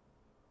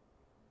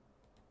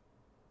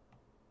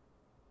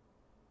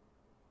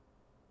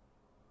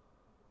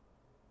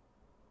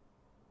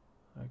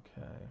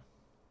 Okay.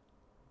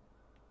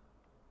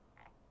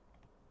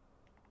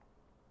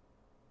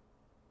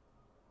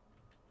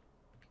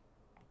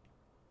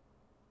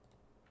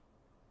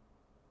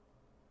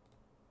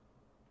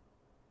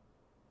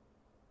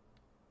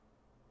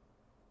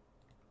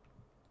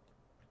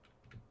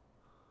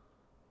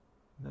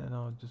 Then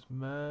I'll just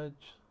merge.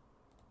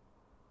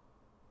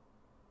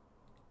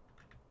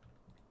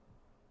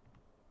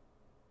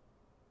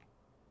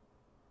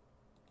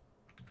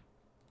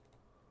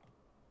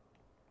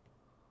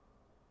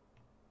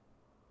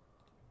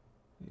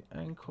 The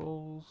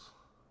ankles.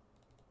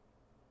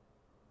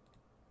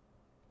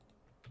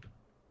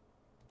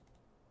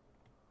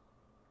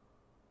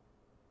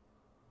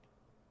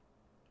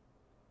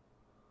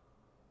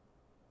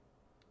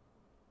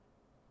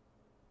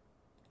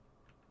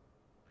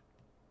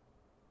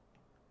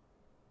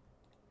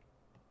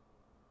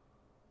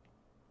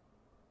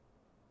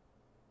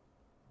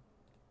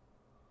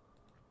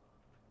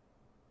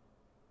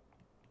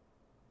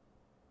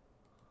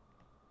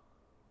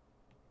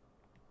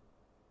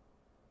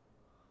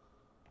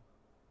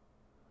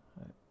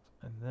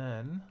 And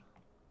then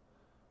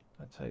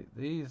I take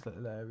these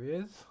little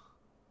areas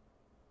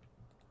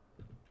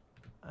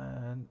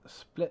and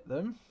split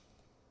them,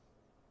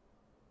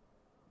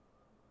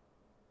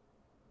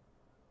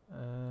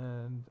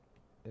 and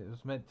it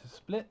was meant to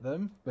split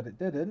them but it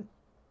didn't.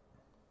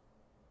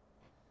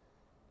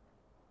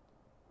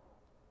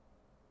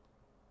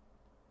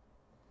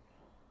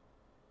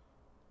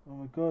 Oh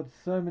my god,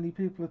 so many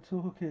people are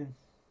talking.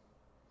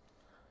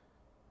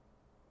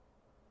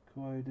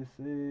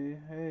 Odyssey.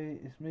 Hey,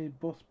 it's me,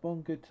 Boss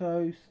Bongo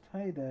Toast.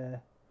 Hey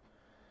there.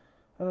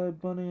 Hello,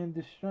 Bunny and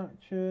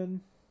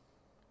Distraction.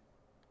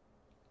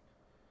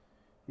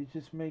 He's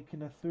just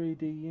making a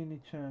 3D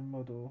UNiCHAN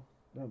model.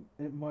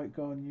 It might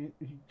go on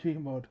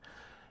Gmod.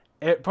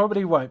 It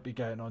probably won't be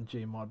going on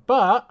Gmod,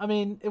 but I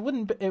mean, it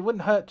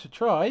wouldn't hurt to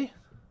try.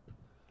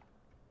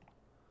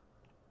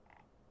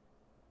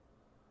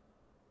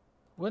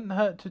 Wouldn't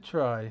hurt to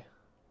try.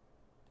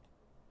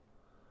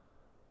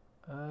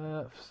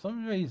 For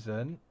some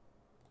reason,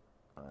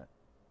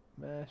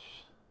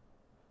 mesh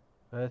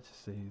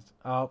vertices.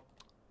 Oh,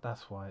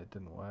 that's why it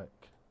didn't work.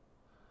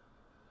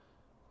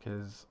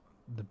 Because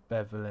the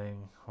beveling,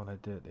 when I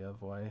do it the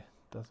other way,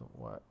 doesn't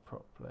work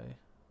properly.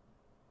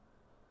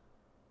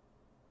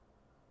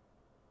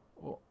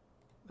 Oh,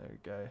 there we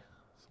go.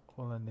 That's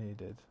all I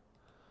needed.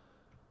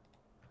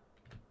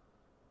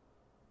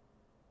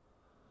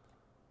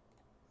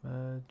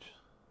 Merge.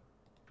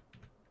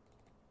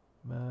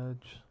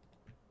 Merge.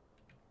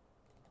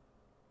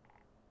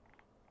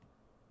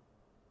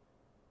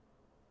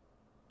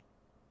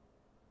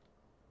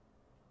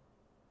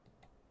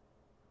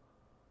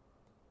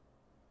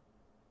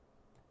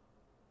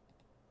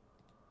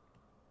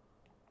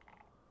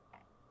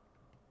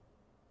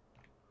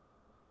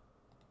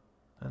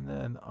 And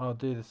then I'll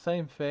do the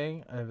same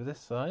thing over this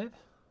side.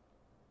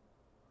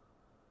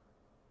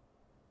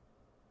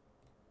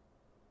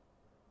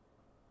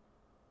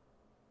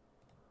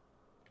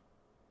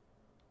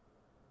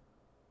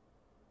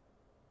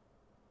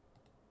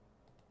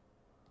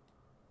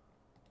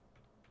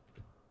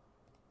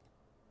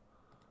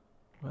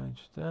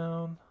 Merge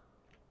down.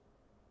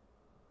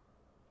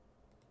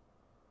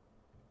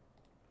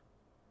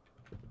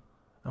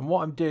 And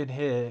what I'm doing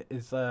here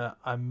is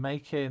I'm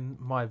making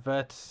my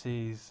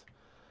vertices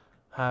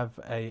have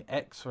a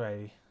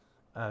X-ray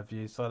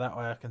view, so that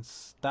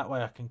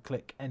way I can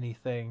click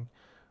anything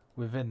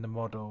within the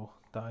model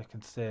that I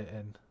can see it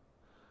in.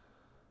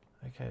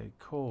 Okay,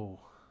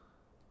 cool.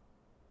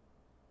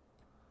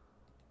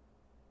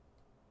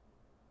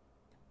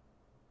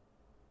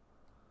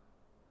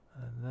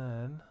 And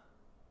then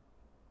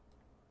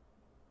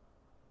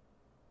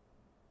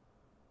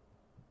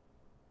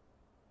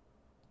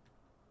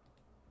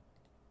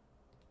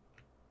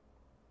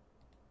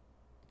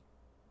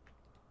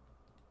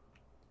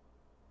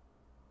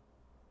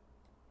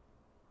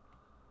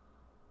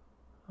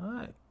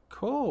alright,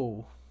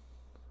 cool.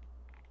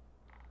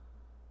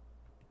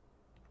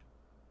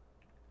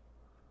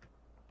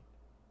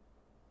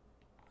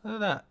 Look at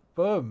that,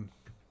 boom.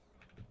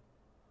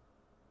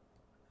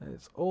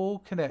 It's all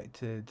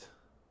connected.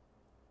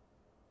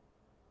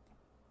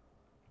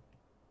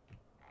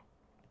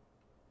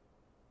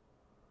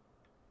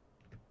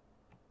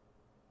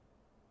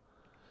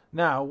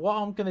 Now, what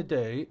I'm gonna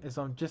do is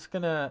I'm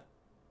gonna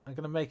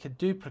make a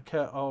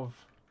duplicate of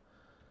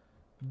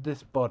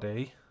this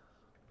body.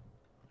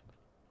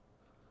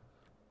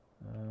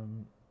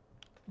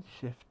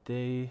 Shift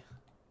D.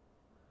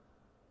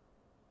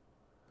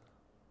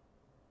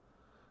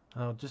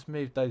 I'll just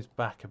move those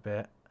back a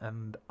bit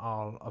and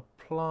I'll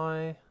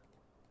apply.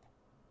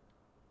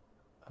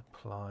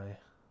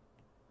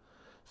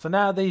 So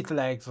now these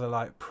legs are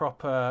like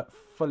proper,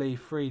 fully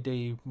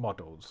 3D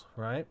models,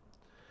 right?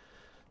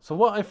 So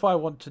what if I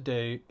want to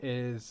do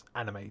is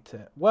animate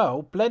it?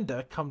 Well,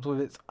 Blender comes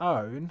with its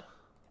own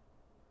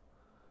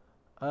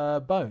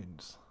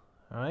bones,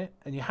 right?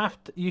 And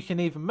you can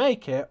either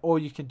make it or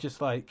you can just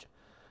like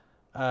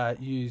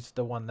use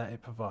the one that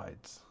it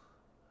provides,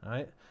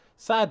 right?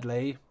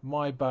 Sadly,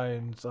 my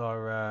bones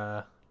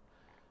are,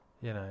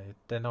 you know,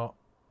 they're not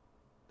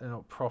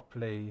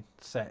properly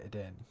setted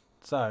in,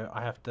 so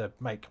I have to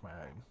make my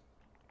own.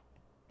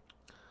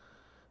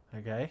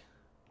 Okay.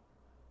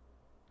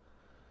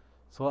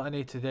 So what I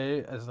need to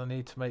do is I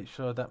need to make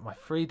sure that my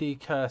 3D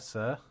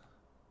cursor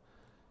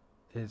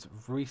is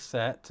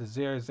reset to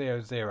 0,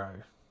 0,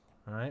 0,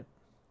 right?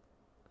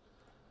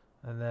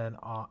 And then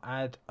I'll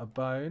add a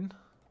bone.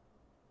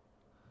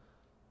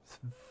 It's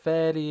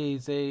fairly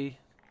easy.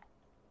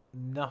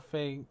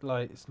 Nothing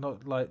like, it's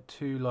not like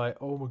too like,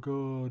 oh my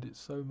god,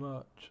 it's so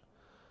much.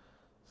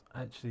 It's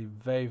actually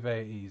very,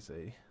 very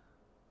easy.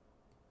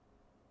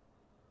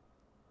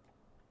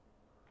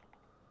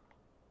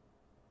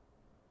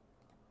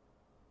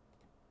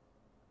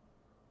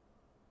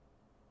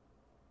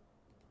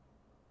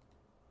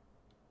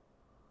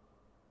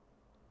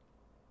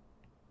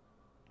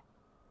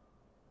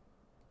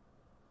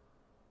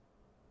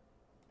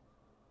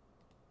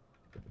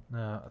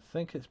 Now, I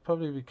think it's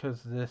probably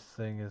because this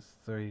thing is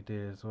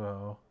 3D as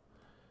well.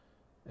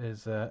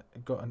 Is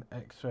got an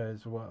X-ray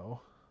as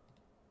well.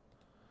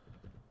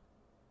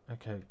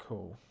 Okay,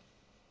 cool.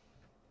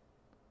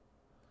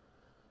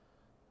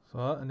 So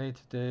what I need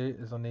to do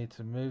is I need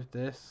to move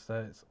this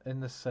so it's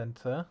in the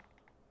center.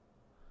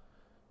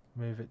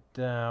 Move it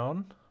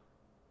down.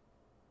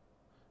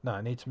 No,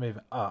 I need to move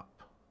it up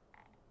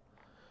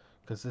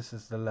because this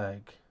is the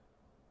leg.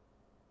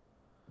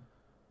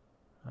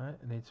 Right,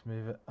 I need to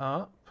move it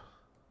up.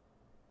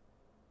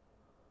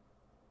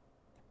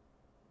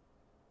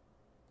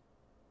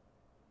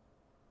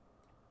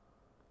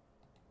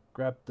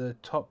 Grab the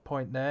top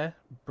point there,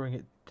 bring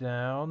it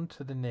down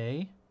to the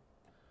knee.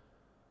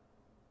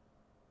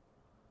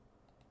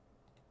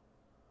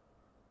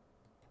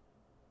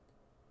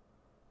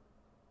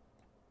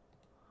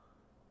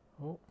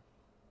 Oh.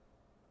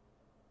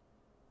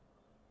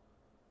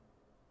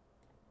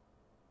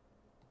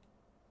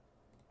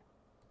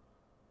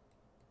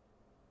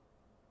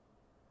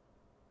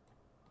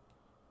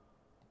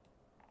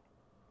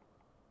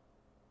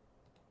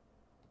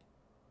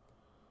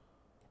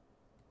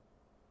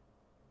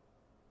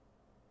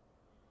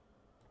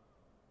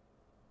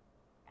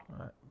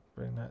 Right,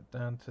 bring that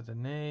down to the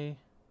knee.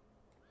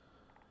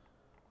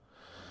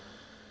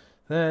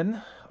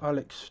 Then I'll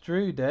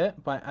extrude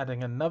it by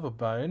adding another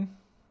bone.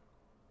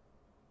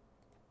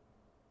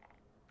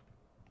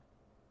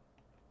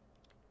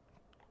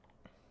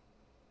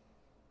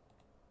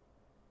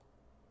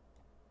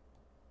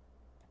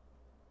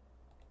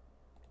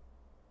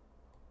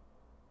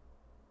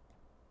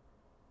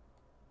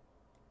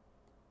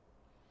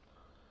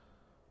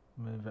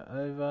 Move it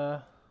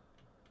over.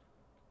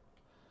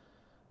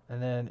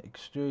 And then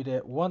extrude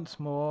it once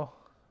more.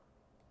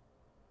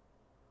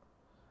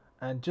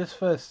 And just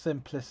for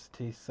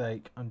simplicity's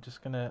sake, I'm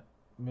just going to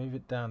move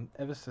it down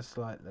ever so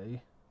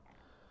slightly.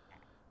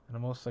 And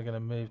I'm also going to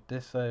move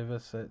this over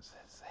so it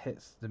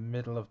hits the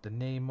middle of the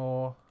knee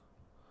more.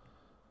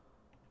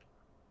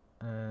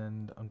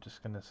 And I'm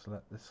just going to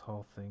select this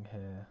whole thing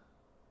here.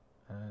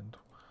 And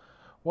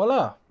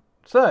voila!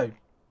 So,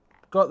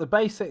 got the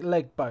basic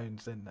leg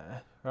bones in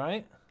there,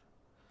 right?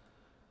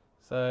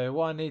 So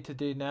what I need to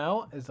do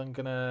now is I'm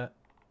going to...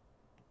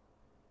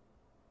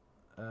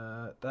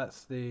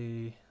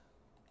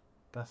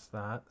 that's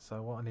that.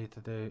 So what I need to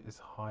do is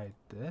hide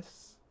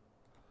this.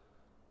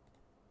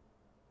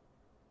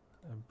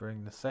 And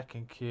bring the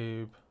second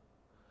cube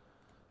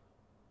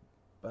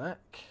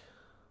back.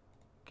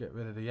 Get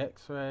rid of the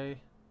X-ray.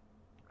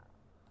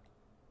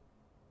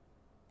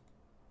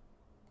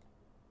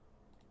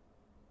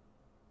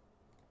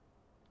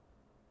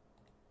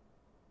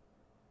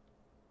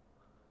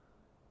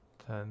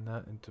 Turn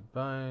that into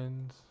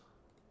bones.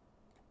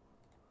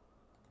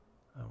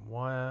 And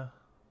wire.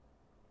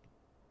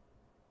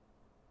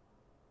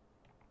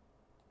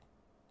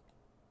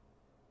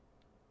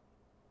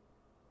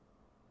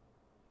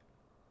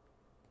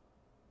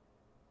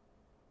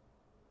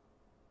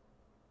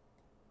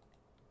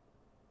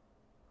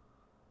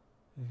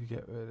 If you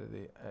get rid of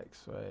the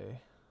X-ray,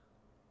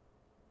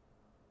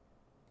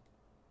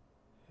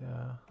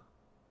 yeah.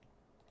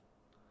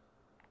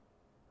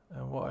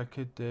 And what I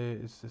could do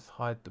is just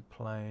hide the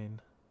plane.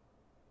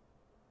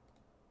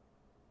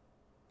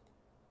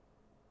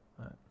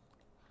 Right.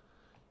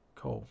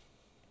 Cool.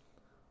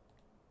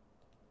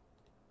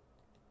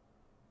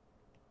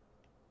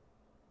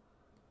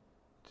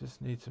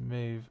 Just need to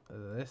move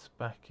this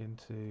back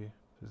into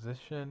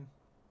position.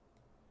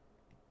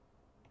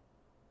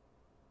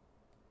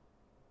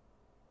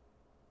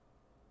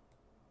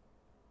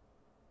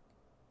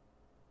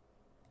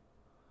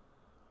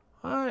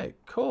 Alright,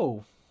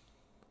 cool.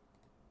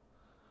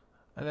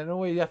 And then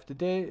all you have to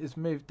do is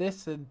move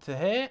this into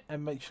here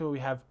and make sure we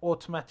have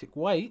automatic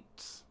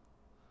weights.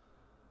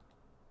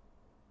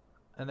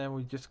 And then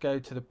we just go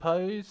to the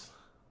pose.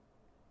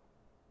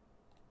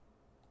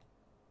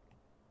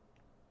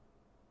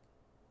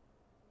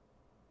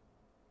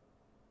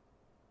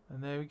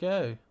 And there we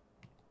go.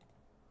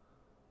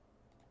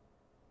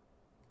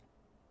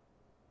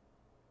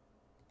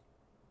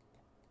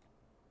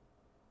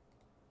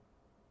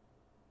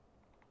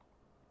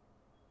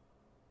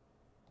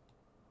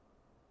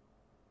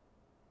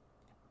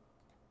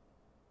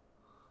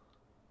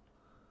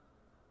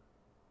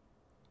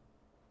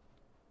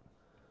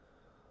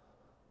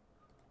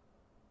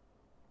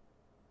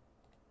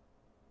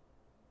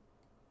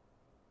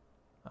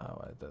 Oh,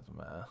 well, it doesn't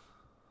matter.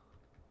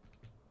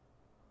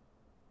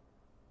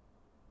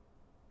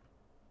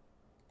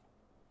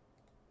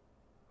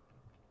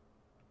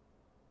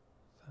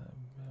 So,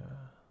 mirror.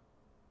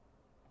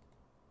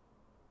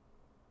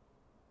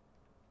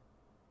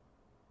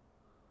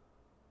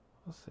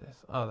 What's this?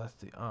 Oh, that's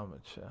the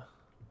armature.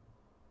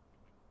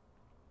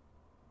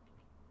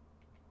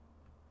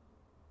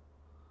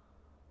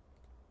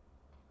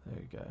 There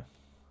we go.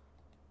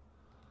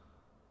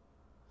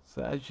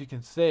 So as you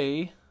can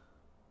see,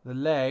 the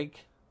leg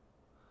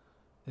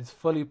is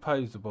fully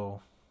poseable.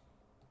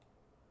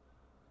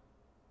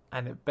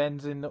 And it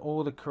bends in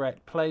all the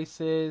correct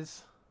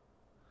places.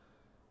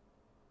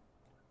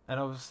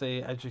 And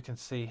obviously, as you can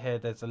see here,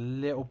 there's a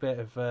little bit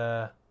of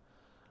a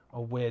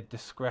weird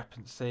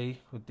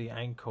discrepancy with the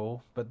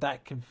ankle. But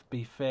that can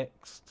be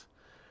fixed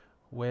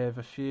with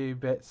a few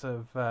bits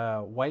of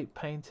weight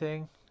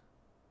painting.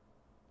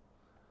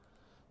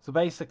 So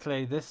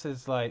basically, this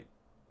is like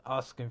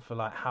asking for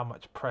like how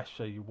much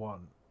pressure you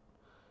want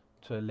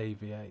to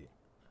alleviate,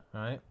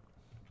 right?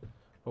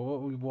 But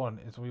what we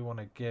want is we want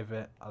to give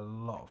it a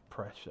lot of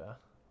pressure.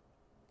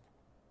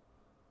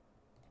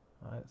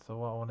 Right, so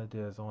what I want to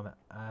do is I want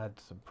to add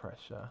some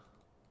pressure.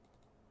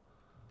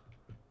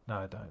 No,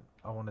 I don't.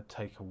 I want to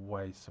take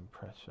away some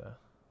pressure.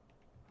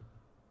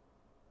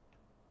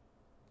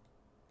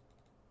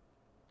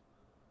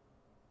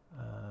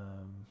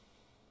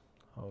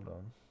 Hold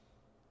on.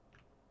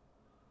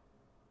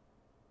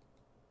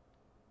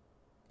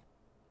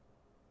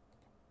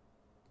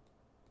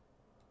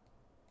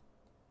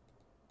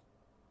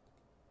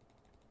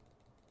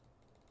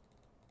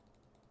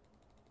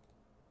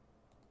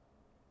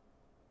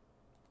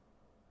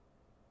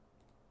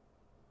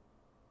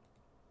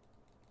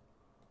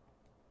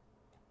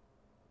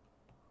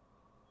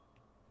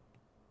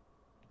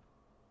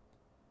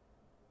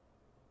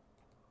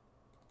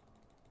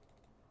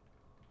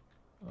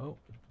 Oh,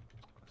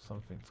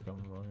 something's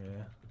gone wrong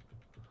here.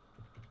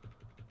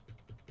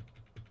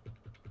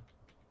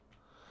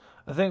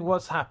 I think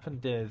what's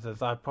happened is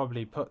I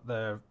probably put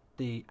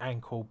the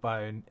ankle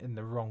bone in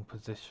the wrong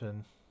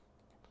position.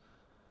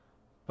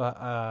 But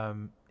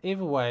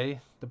either way,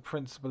 the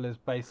principle is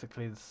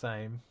basically the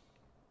same.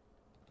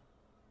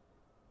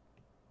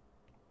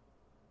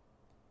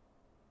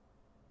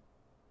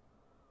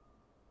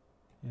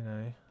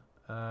 You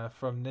know,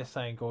 from this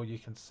angle you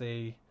can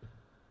see.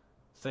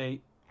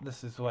 See,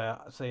 this is where.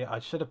 See, I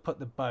should have put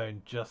the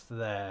bone just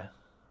there.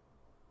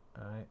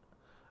 Alright.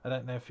 I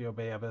don't know if you'll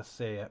be able to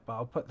see it, but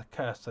I'll put the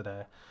cursor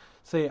there.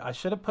 See, I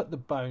should have put the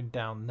bone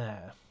down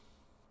there,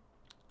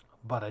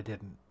 but I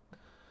didn't.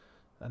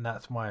 And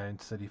that's my own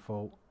silly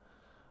fault.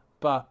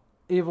 But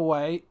either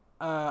way,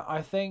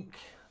 I think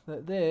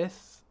that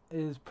this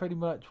is pretty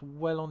much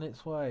well on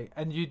its way.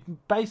 And you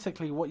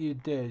basically what you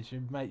do is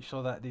you make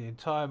sure that the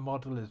entire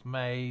model is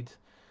made,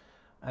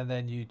 and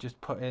then you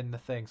just put in the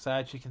thing. So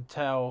as you can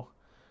tell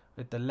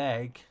with the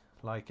leg,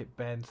 like it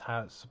bends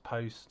how it's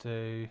supposed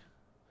to,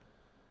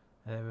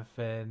 and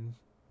everything,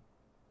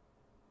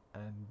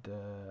 and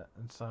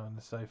so on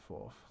and so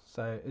forth.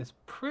 So it's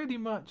pretty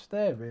much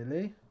there,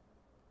 really.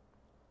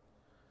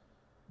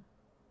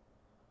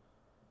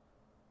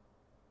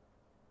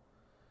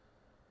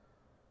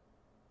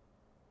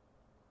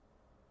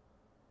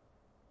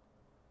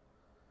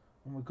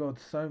 Oh my god,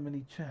 so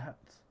many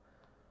chats.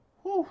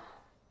 Whew.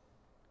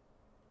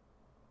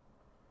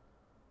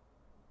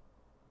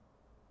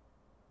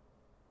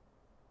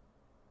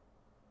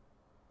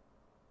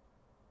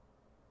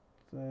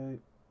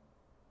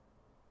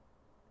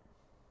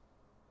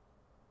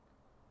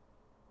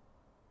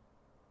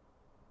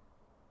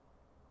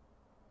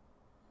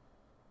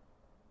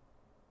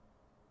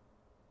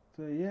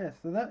 So yeah,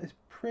 so that is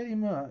pretty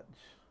much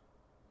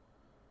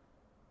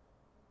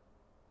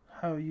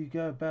how you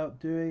go about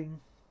doing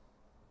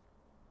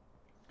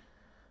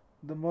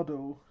the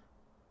model.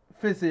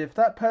 Fizzy, if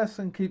that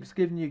person keeps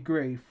giving you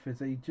grief,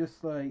 Fizzy,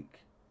 just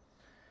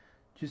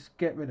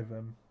get rid of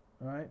them,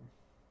 alright?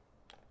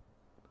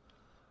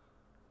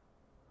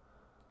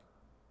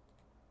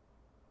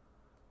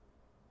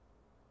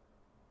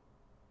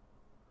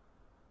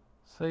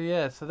 So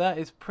yeah, so that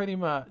is pretty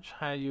much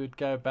how you would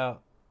go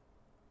about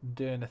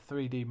doing a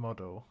 3D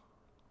model.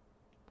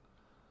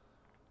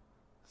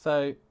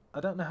 So I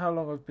don't know how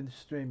long I've been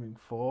streaming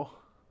for.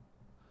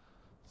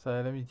 So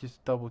let me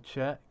just double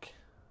check.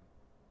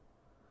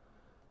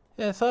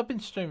 Yeah, so I've been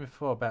streaming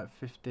for about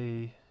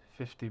 50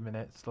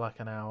 minutes, like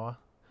an hour.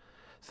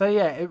 So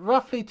yeah, it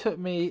roughly took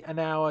me an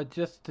hour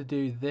just to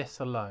do this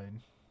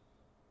alone.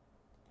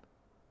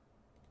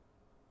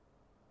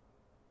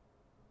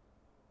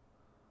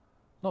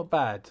 Not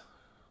bad.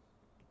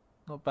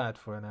 Not bad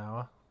for an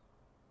hour.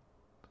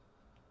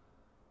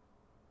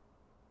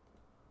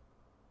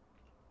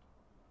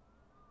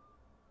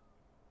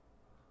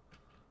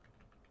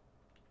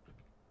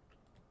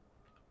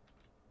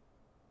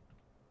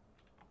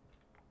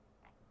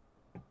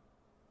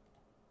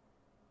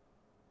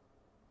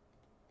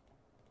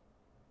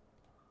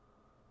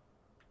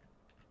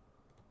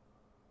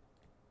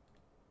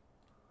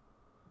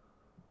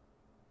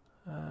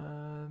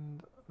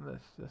 And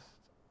let's just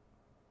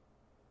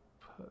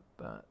put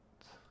that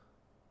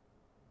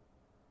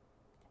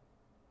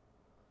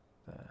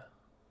there.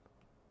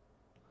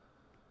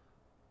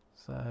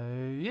 So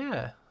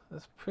yeah,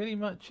 that's pretty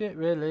much it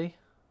really.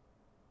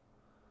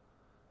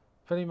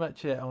 Pretty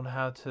much it on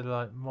how to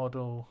like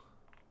model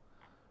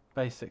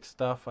basic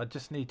stuff. I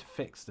just need to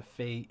fix the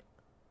feet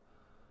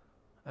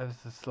ever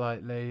so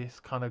slightly. It's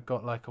kind of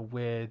got like a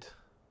weird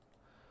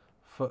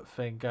foot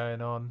thing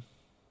going on,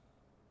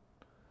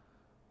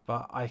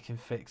 but I can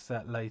fix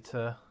that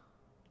later.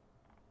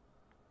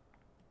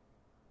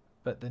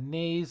 But the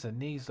knees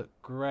look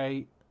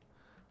great.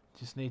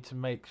 Just need to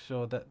make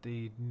sure that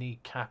the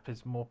kneecap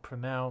is more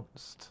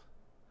pronounced.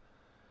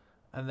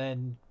 And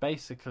then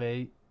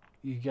basically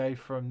you go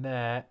from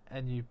there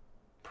and you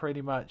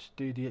pretty much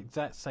do the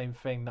exact same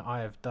thing that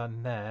I have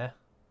done there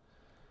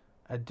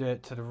and do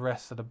it to the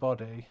rest of the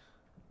body.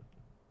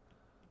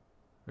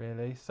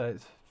 Really, so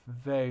it's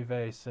very,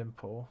 very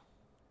simple.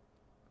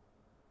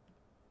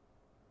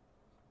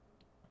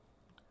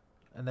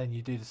 And then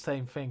you do the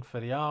same thing for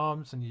the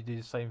arms and you do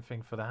the same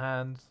thing for the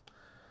hands.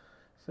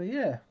 So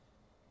yeah.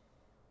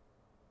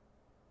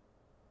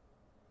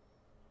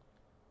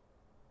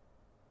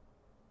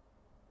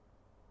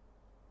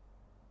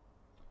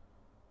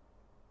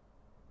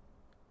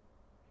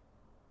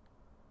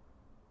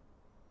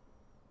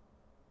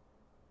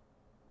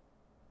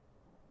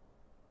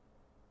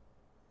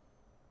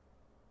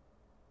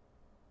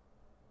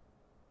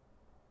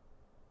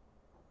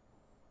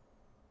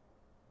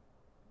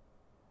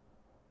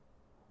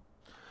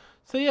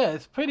 So yeah,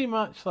 it's pretty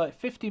much like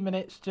 50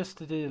 minutes just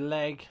to do the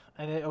leg,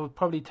 and it will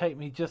probably take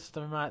me just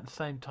about the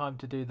same time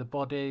to do the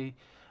body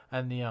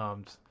and the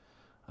arms.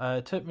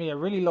 It took me a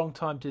really long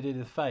time to do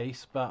the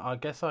face, but I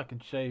guess I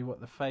can show you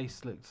what the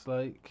face looks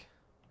like.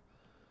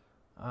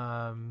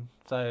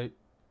 So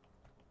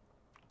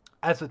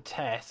as a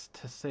test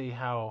to see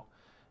how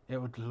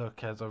it would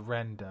look as a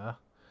render,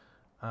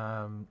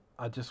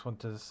 I just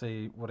wanted to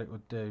see what it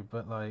would do.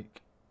 But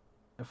like,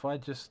 if I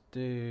just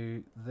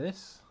do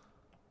this,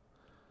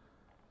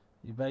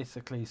 you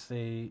basically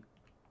see,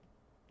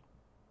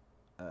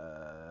 let's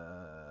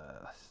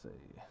see,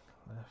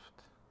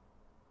 left.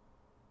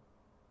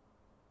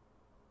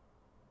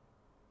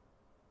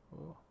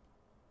 Oh.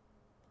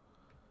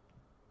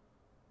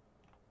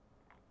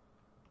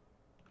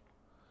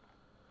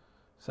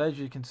 So as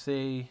you can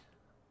see,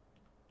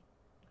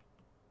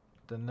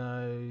 the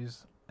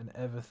nose and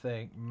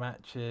everything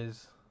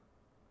matches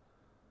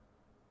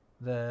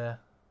there,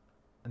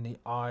 and the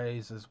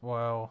eyes as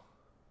well.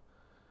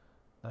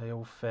 They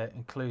all fit,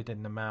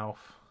 including the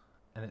mouth,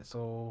 and it's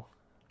all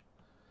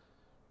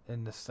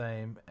in the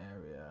same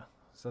area.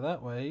 So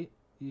that way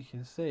you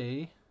can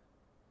see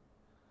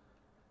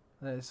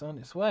that it's on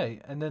its way.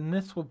 And then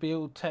this will be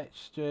all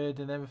textured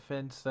and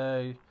everything,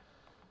 so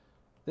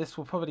this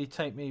will probably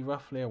take me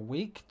roughly a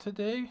week to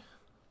do.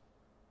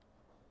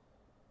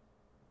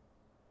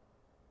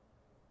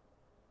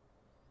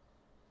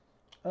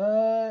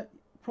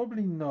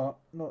 Probably not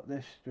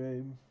this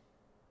stream.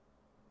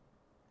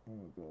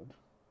 Oh god.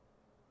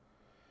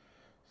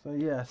 So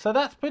yeah, so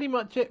that's pretty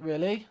much it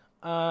really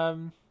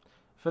for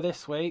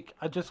this week.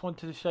 I just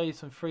wanted to show you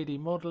some 3D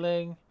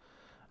modelling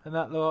and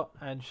that lot,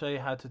 and show you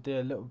how to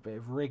do a little bit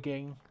of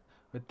rigging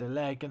with the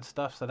leg and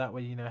stuff, so that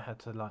way you know how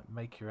to like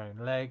make your own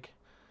leg.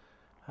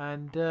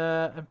 And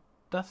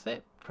that's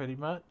it pretty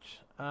much.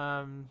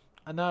 I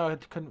know I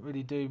couldn't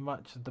really do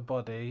much of the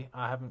body.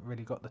 I haven't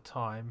really got the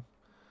time,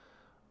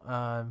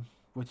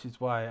 which is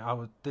why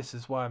this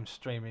is why I'm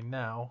streaming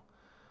now.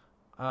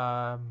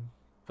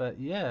 But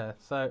yeah,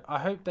 so I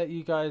hope that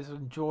you guys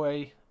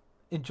enjoyed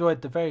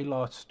the very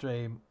last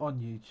stream on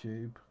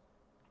YouTube.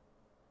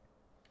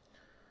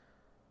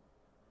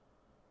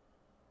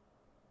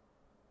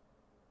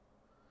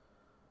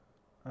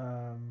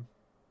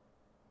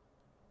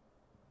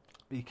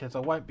 Because I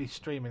won't be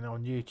streaming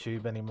on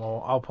YouTube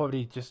anymore. I'll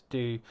probably just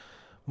do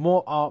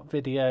more art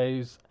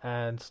videos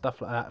and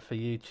stuff like that for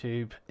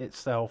YouTube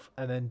itself,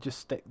 and then just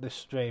stick the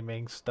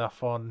streaming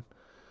stuff on.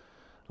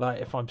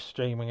 Like if I'm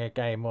streaming a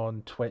game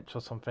on Twitch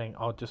or something,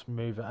 I'll just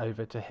move it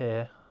over to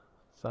here.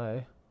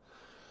 So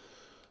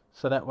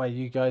that way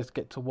you guys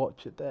get to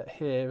watch it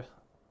here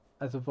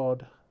as a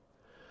VOD.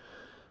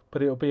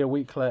 But it'll be a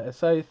week later.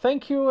 So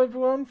thank you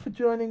everyone for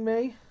joining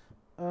me.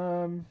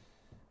 I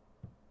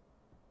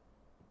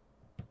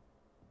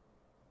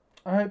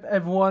hope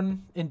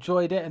everyone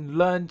enjoyed it and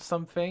learned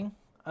something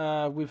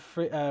with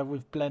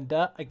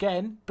Blender.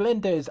 Again,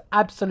 Blender is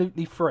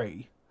absolutely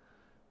free,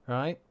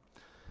 right?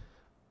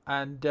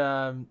 And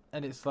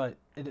it's like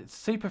it's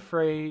super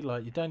free.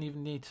 Like you don't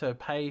even need to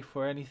pay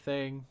for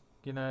anything.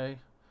 You know,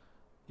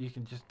 you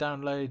can just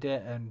download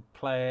it and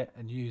play it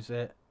and use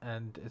it,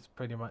 and it's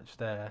pretty much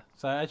there.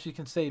 So as you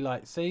can see,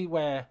 like see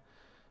where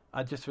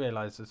I just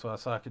realised as well,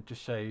 so I could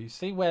just show you.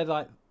 See where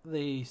like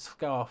the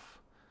scarf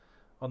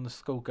on the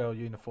schoolgirl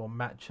uniform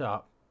match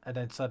up, and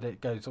then suddenly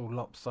it goes all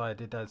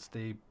lopsided as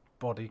the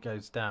body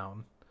goes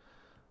down,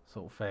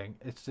 sort of thing.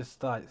 It's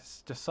just like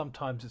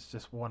sometimes it's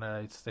just one of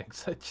those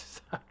things that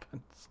just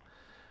happens.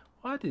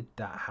 Why did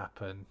that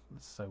happen?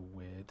 It's so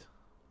weird.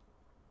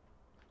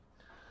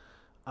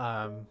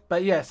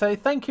 But yeah, so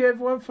thank you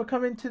everyone for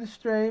coming to the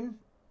stream.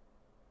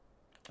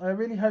 I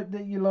really hope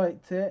that you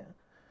liked it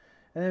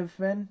and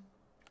everything,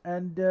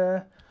 and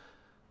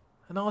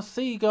I'll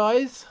see you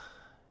guys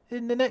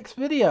in the next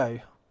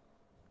video.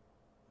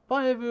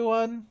 Bye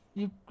everyone.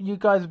 You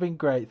guys have been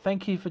great.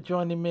 Thank you for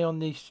joining me on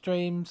these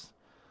streams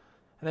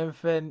and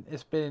everything.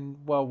 It's been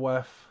well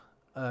worth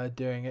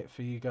doing it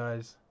for you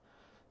guys.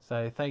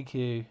 So thank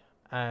you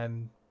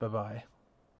and bye bye.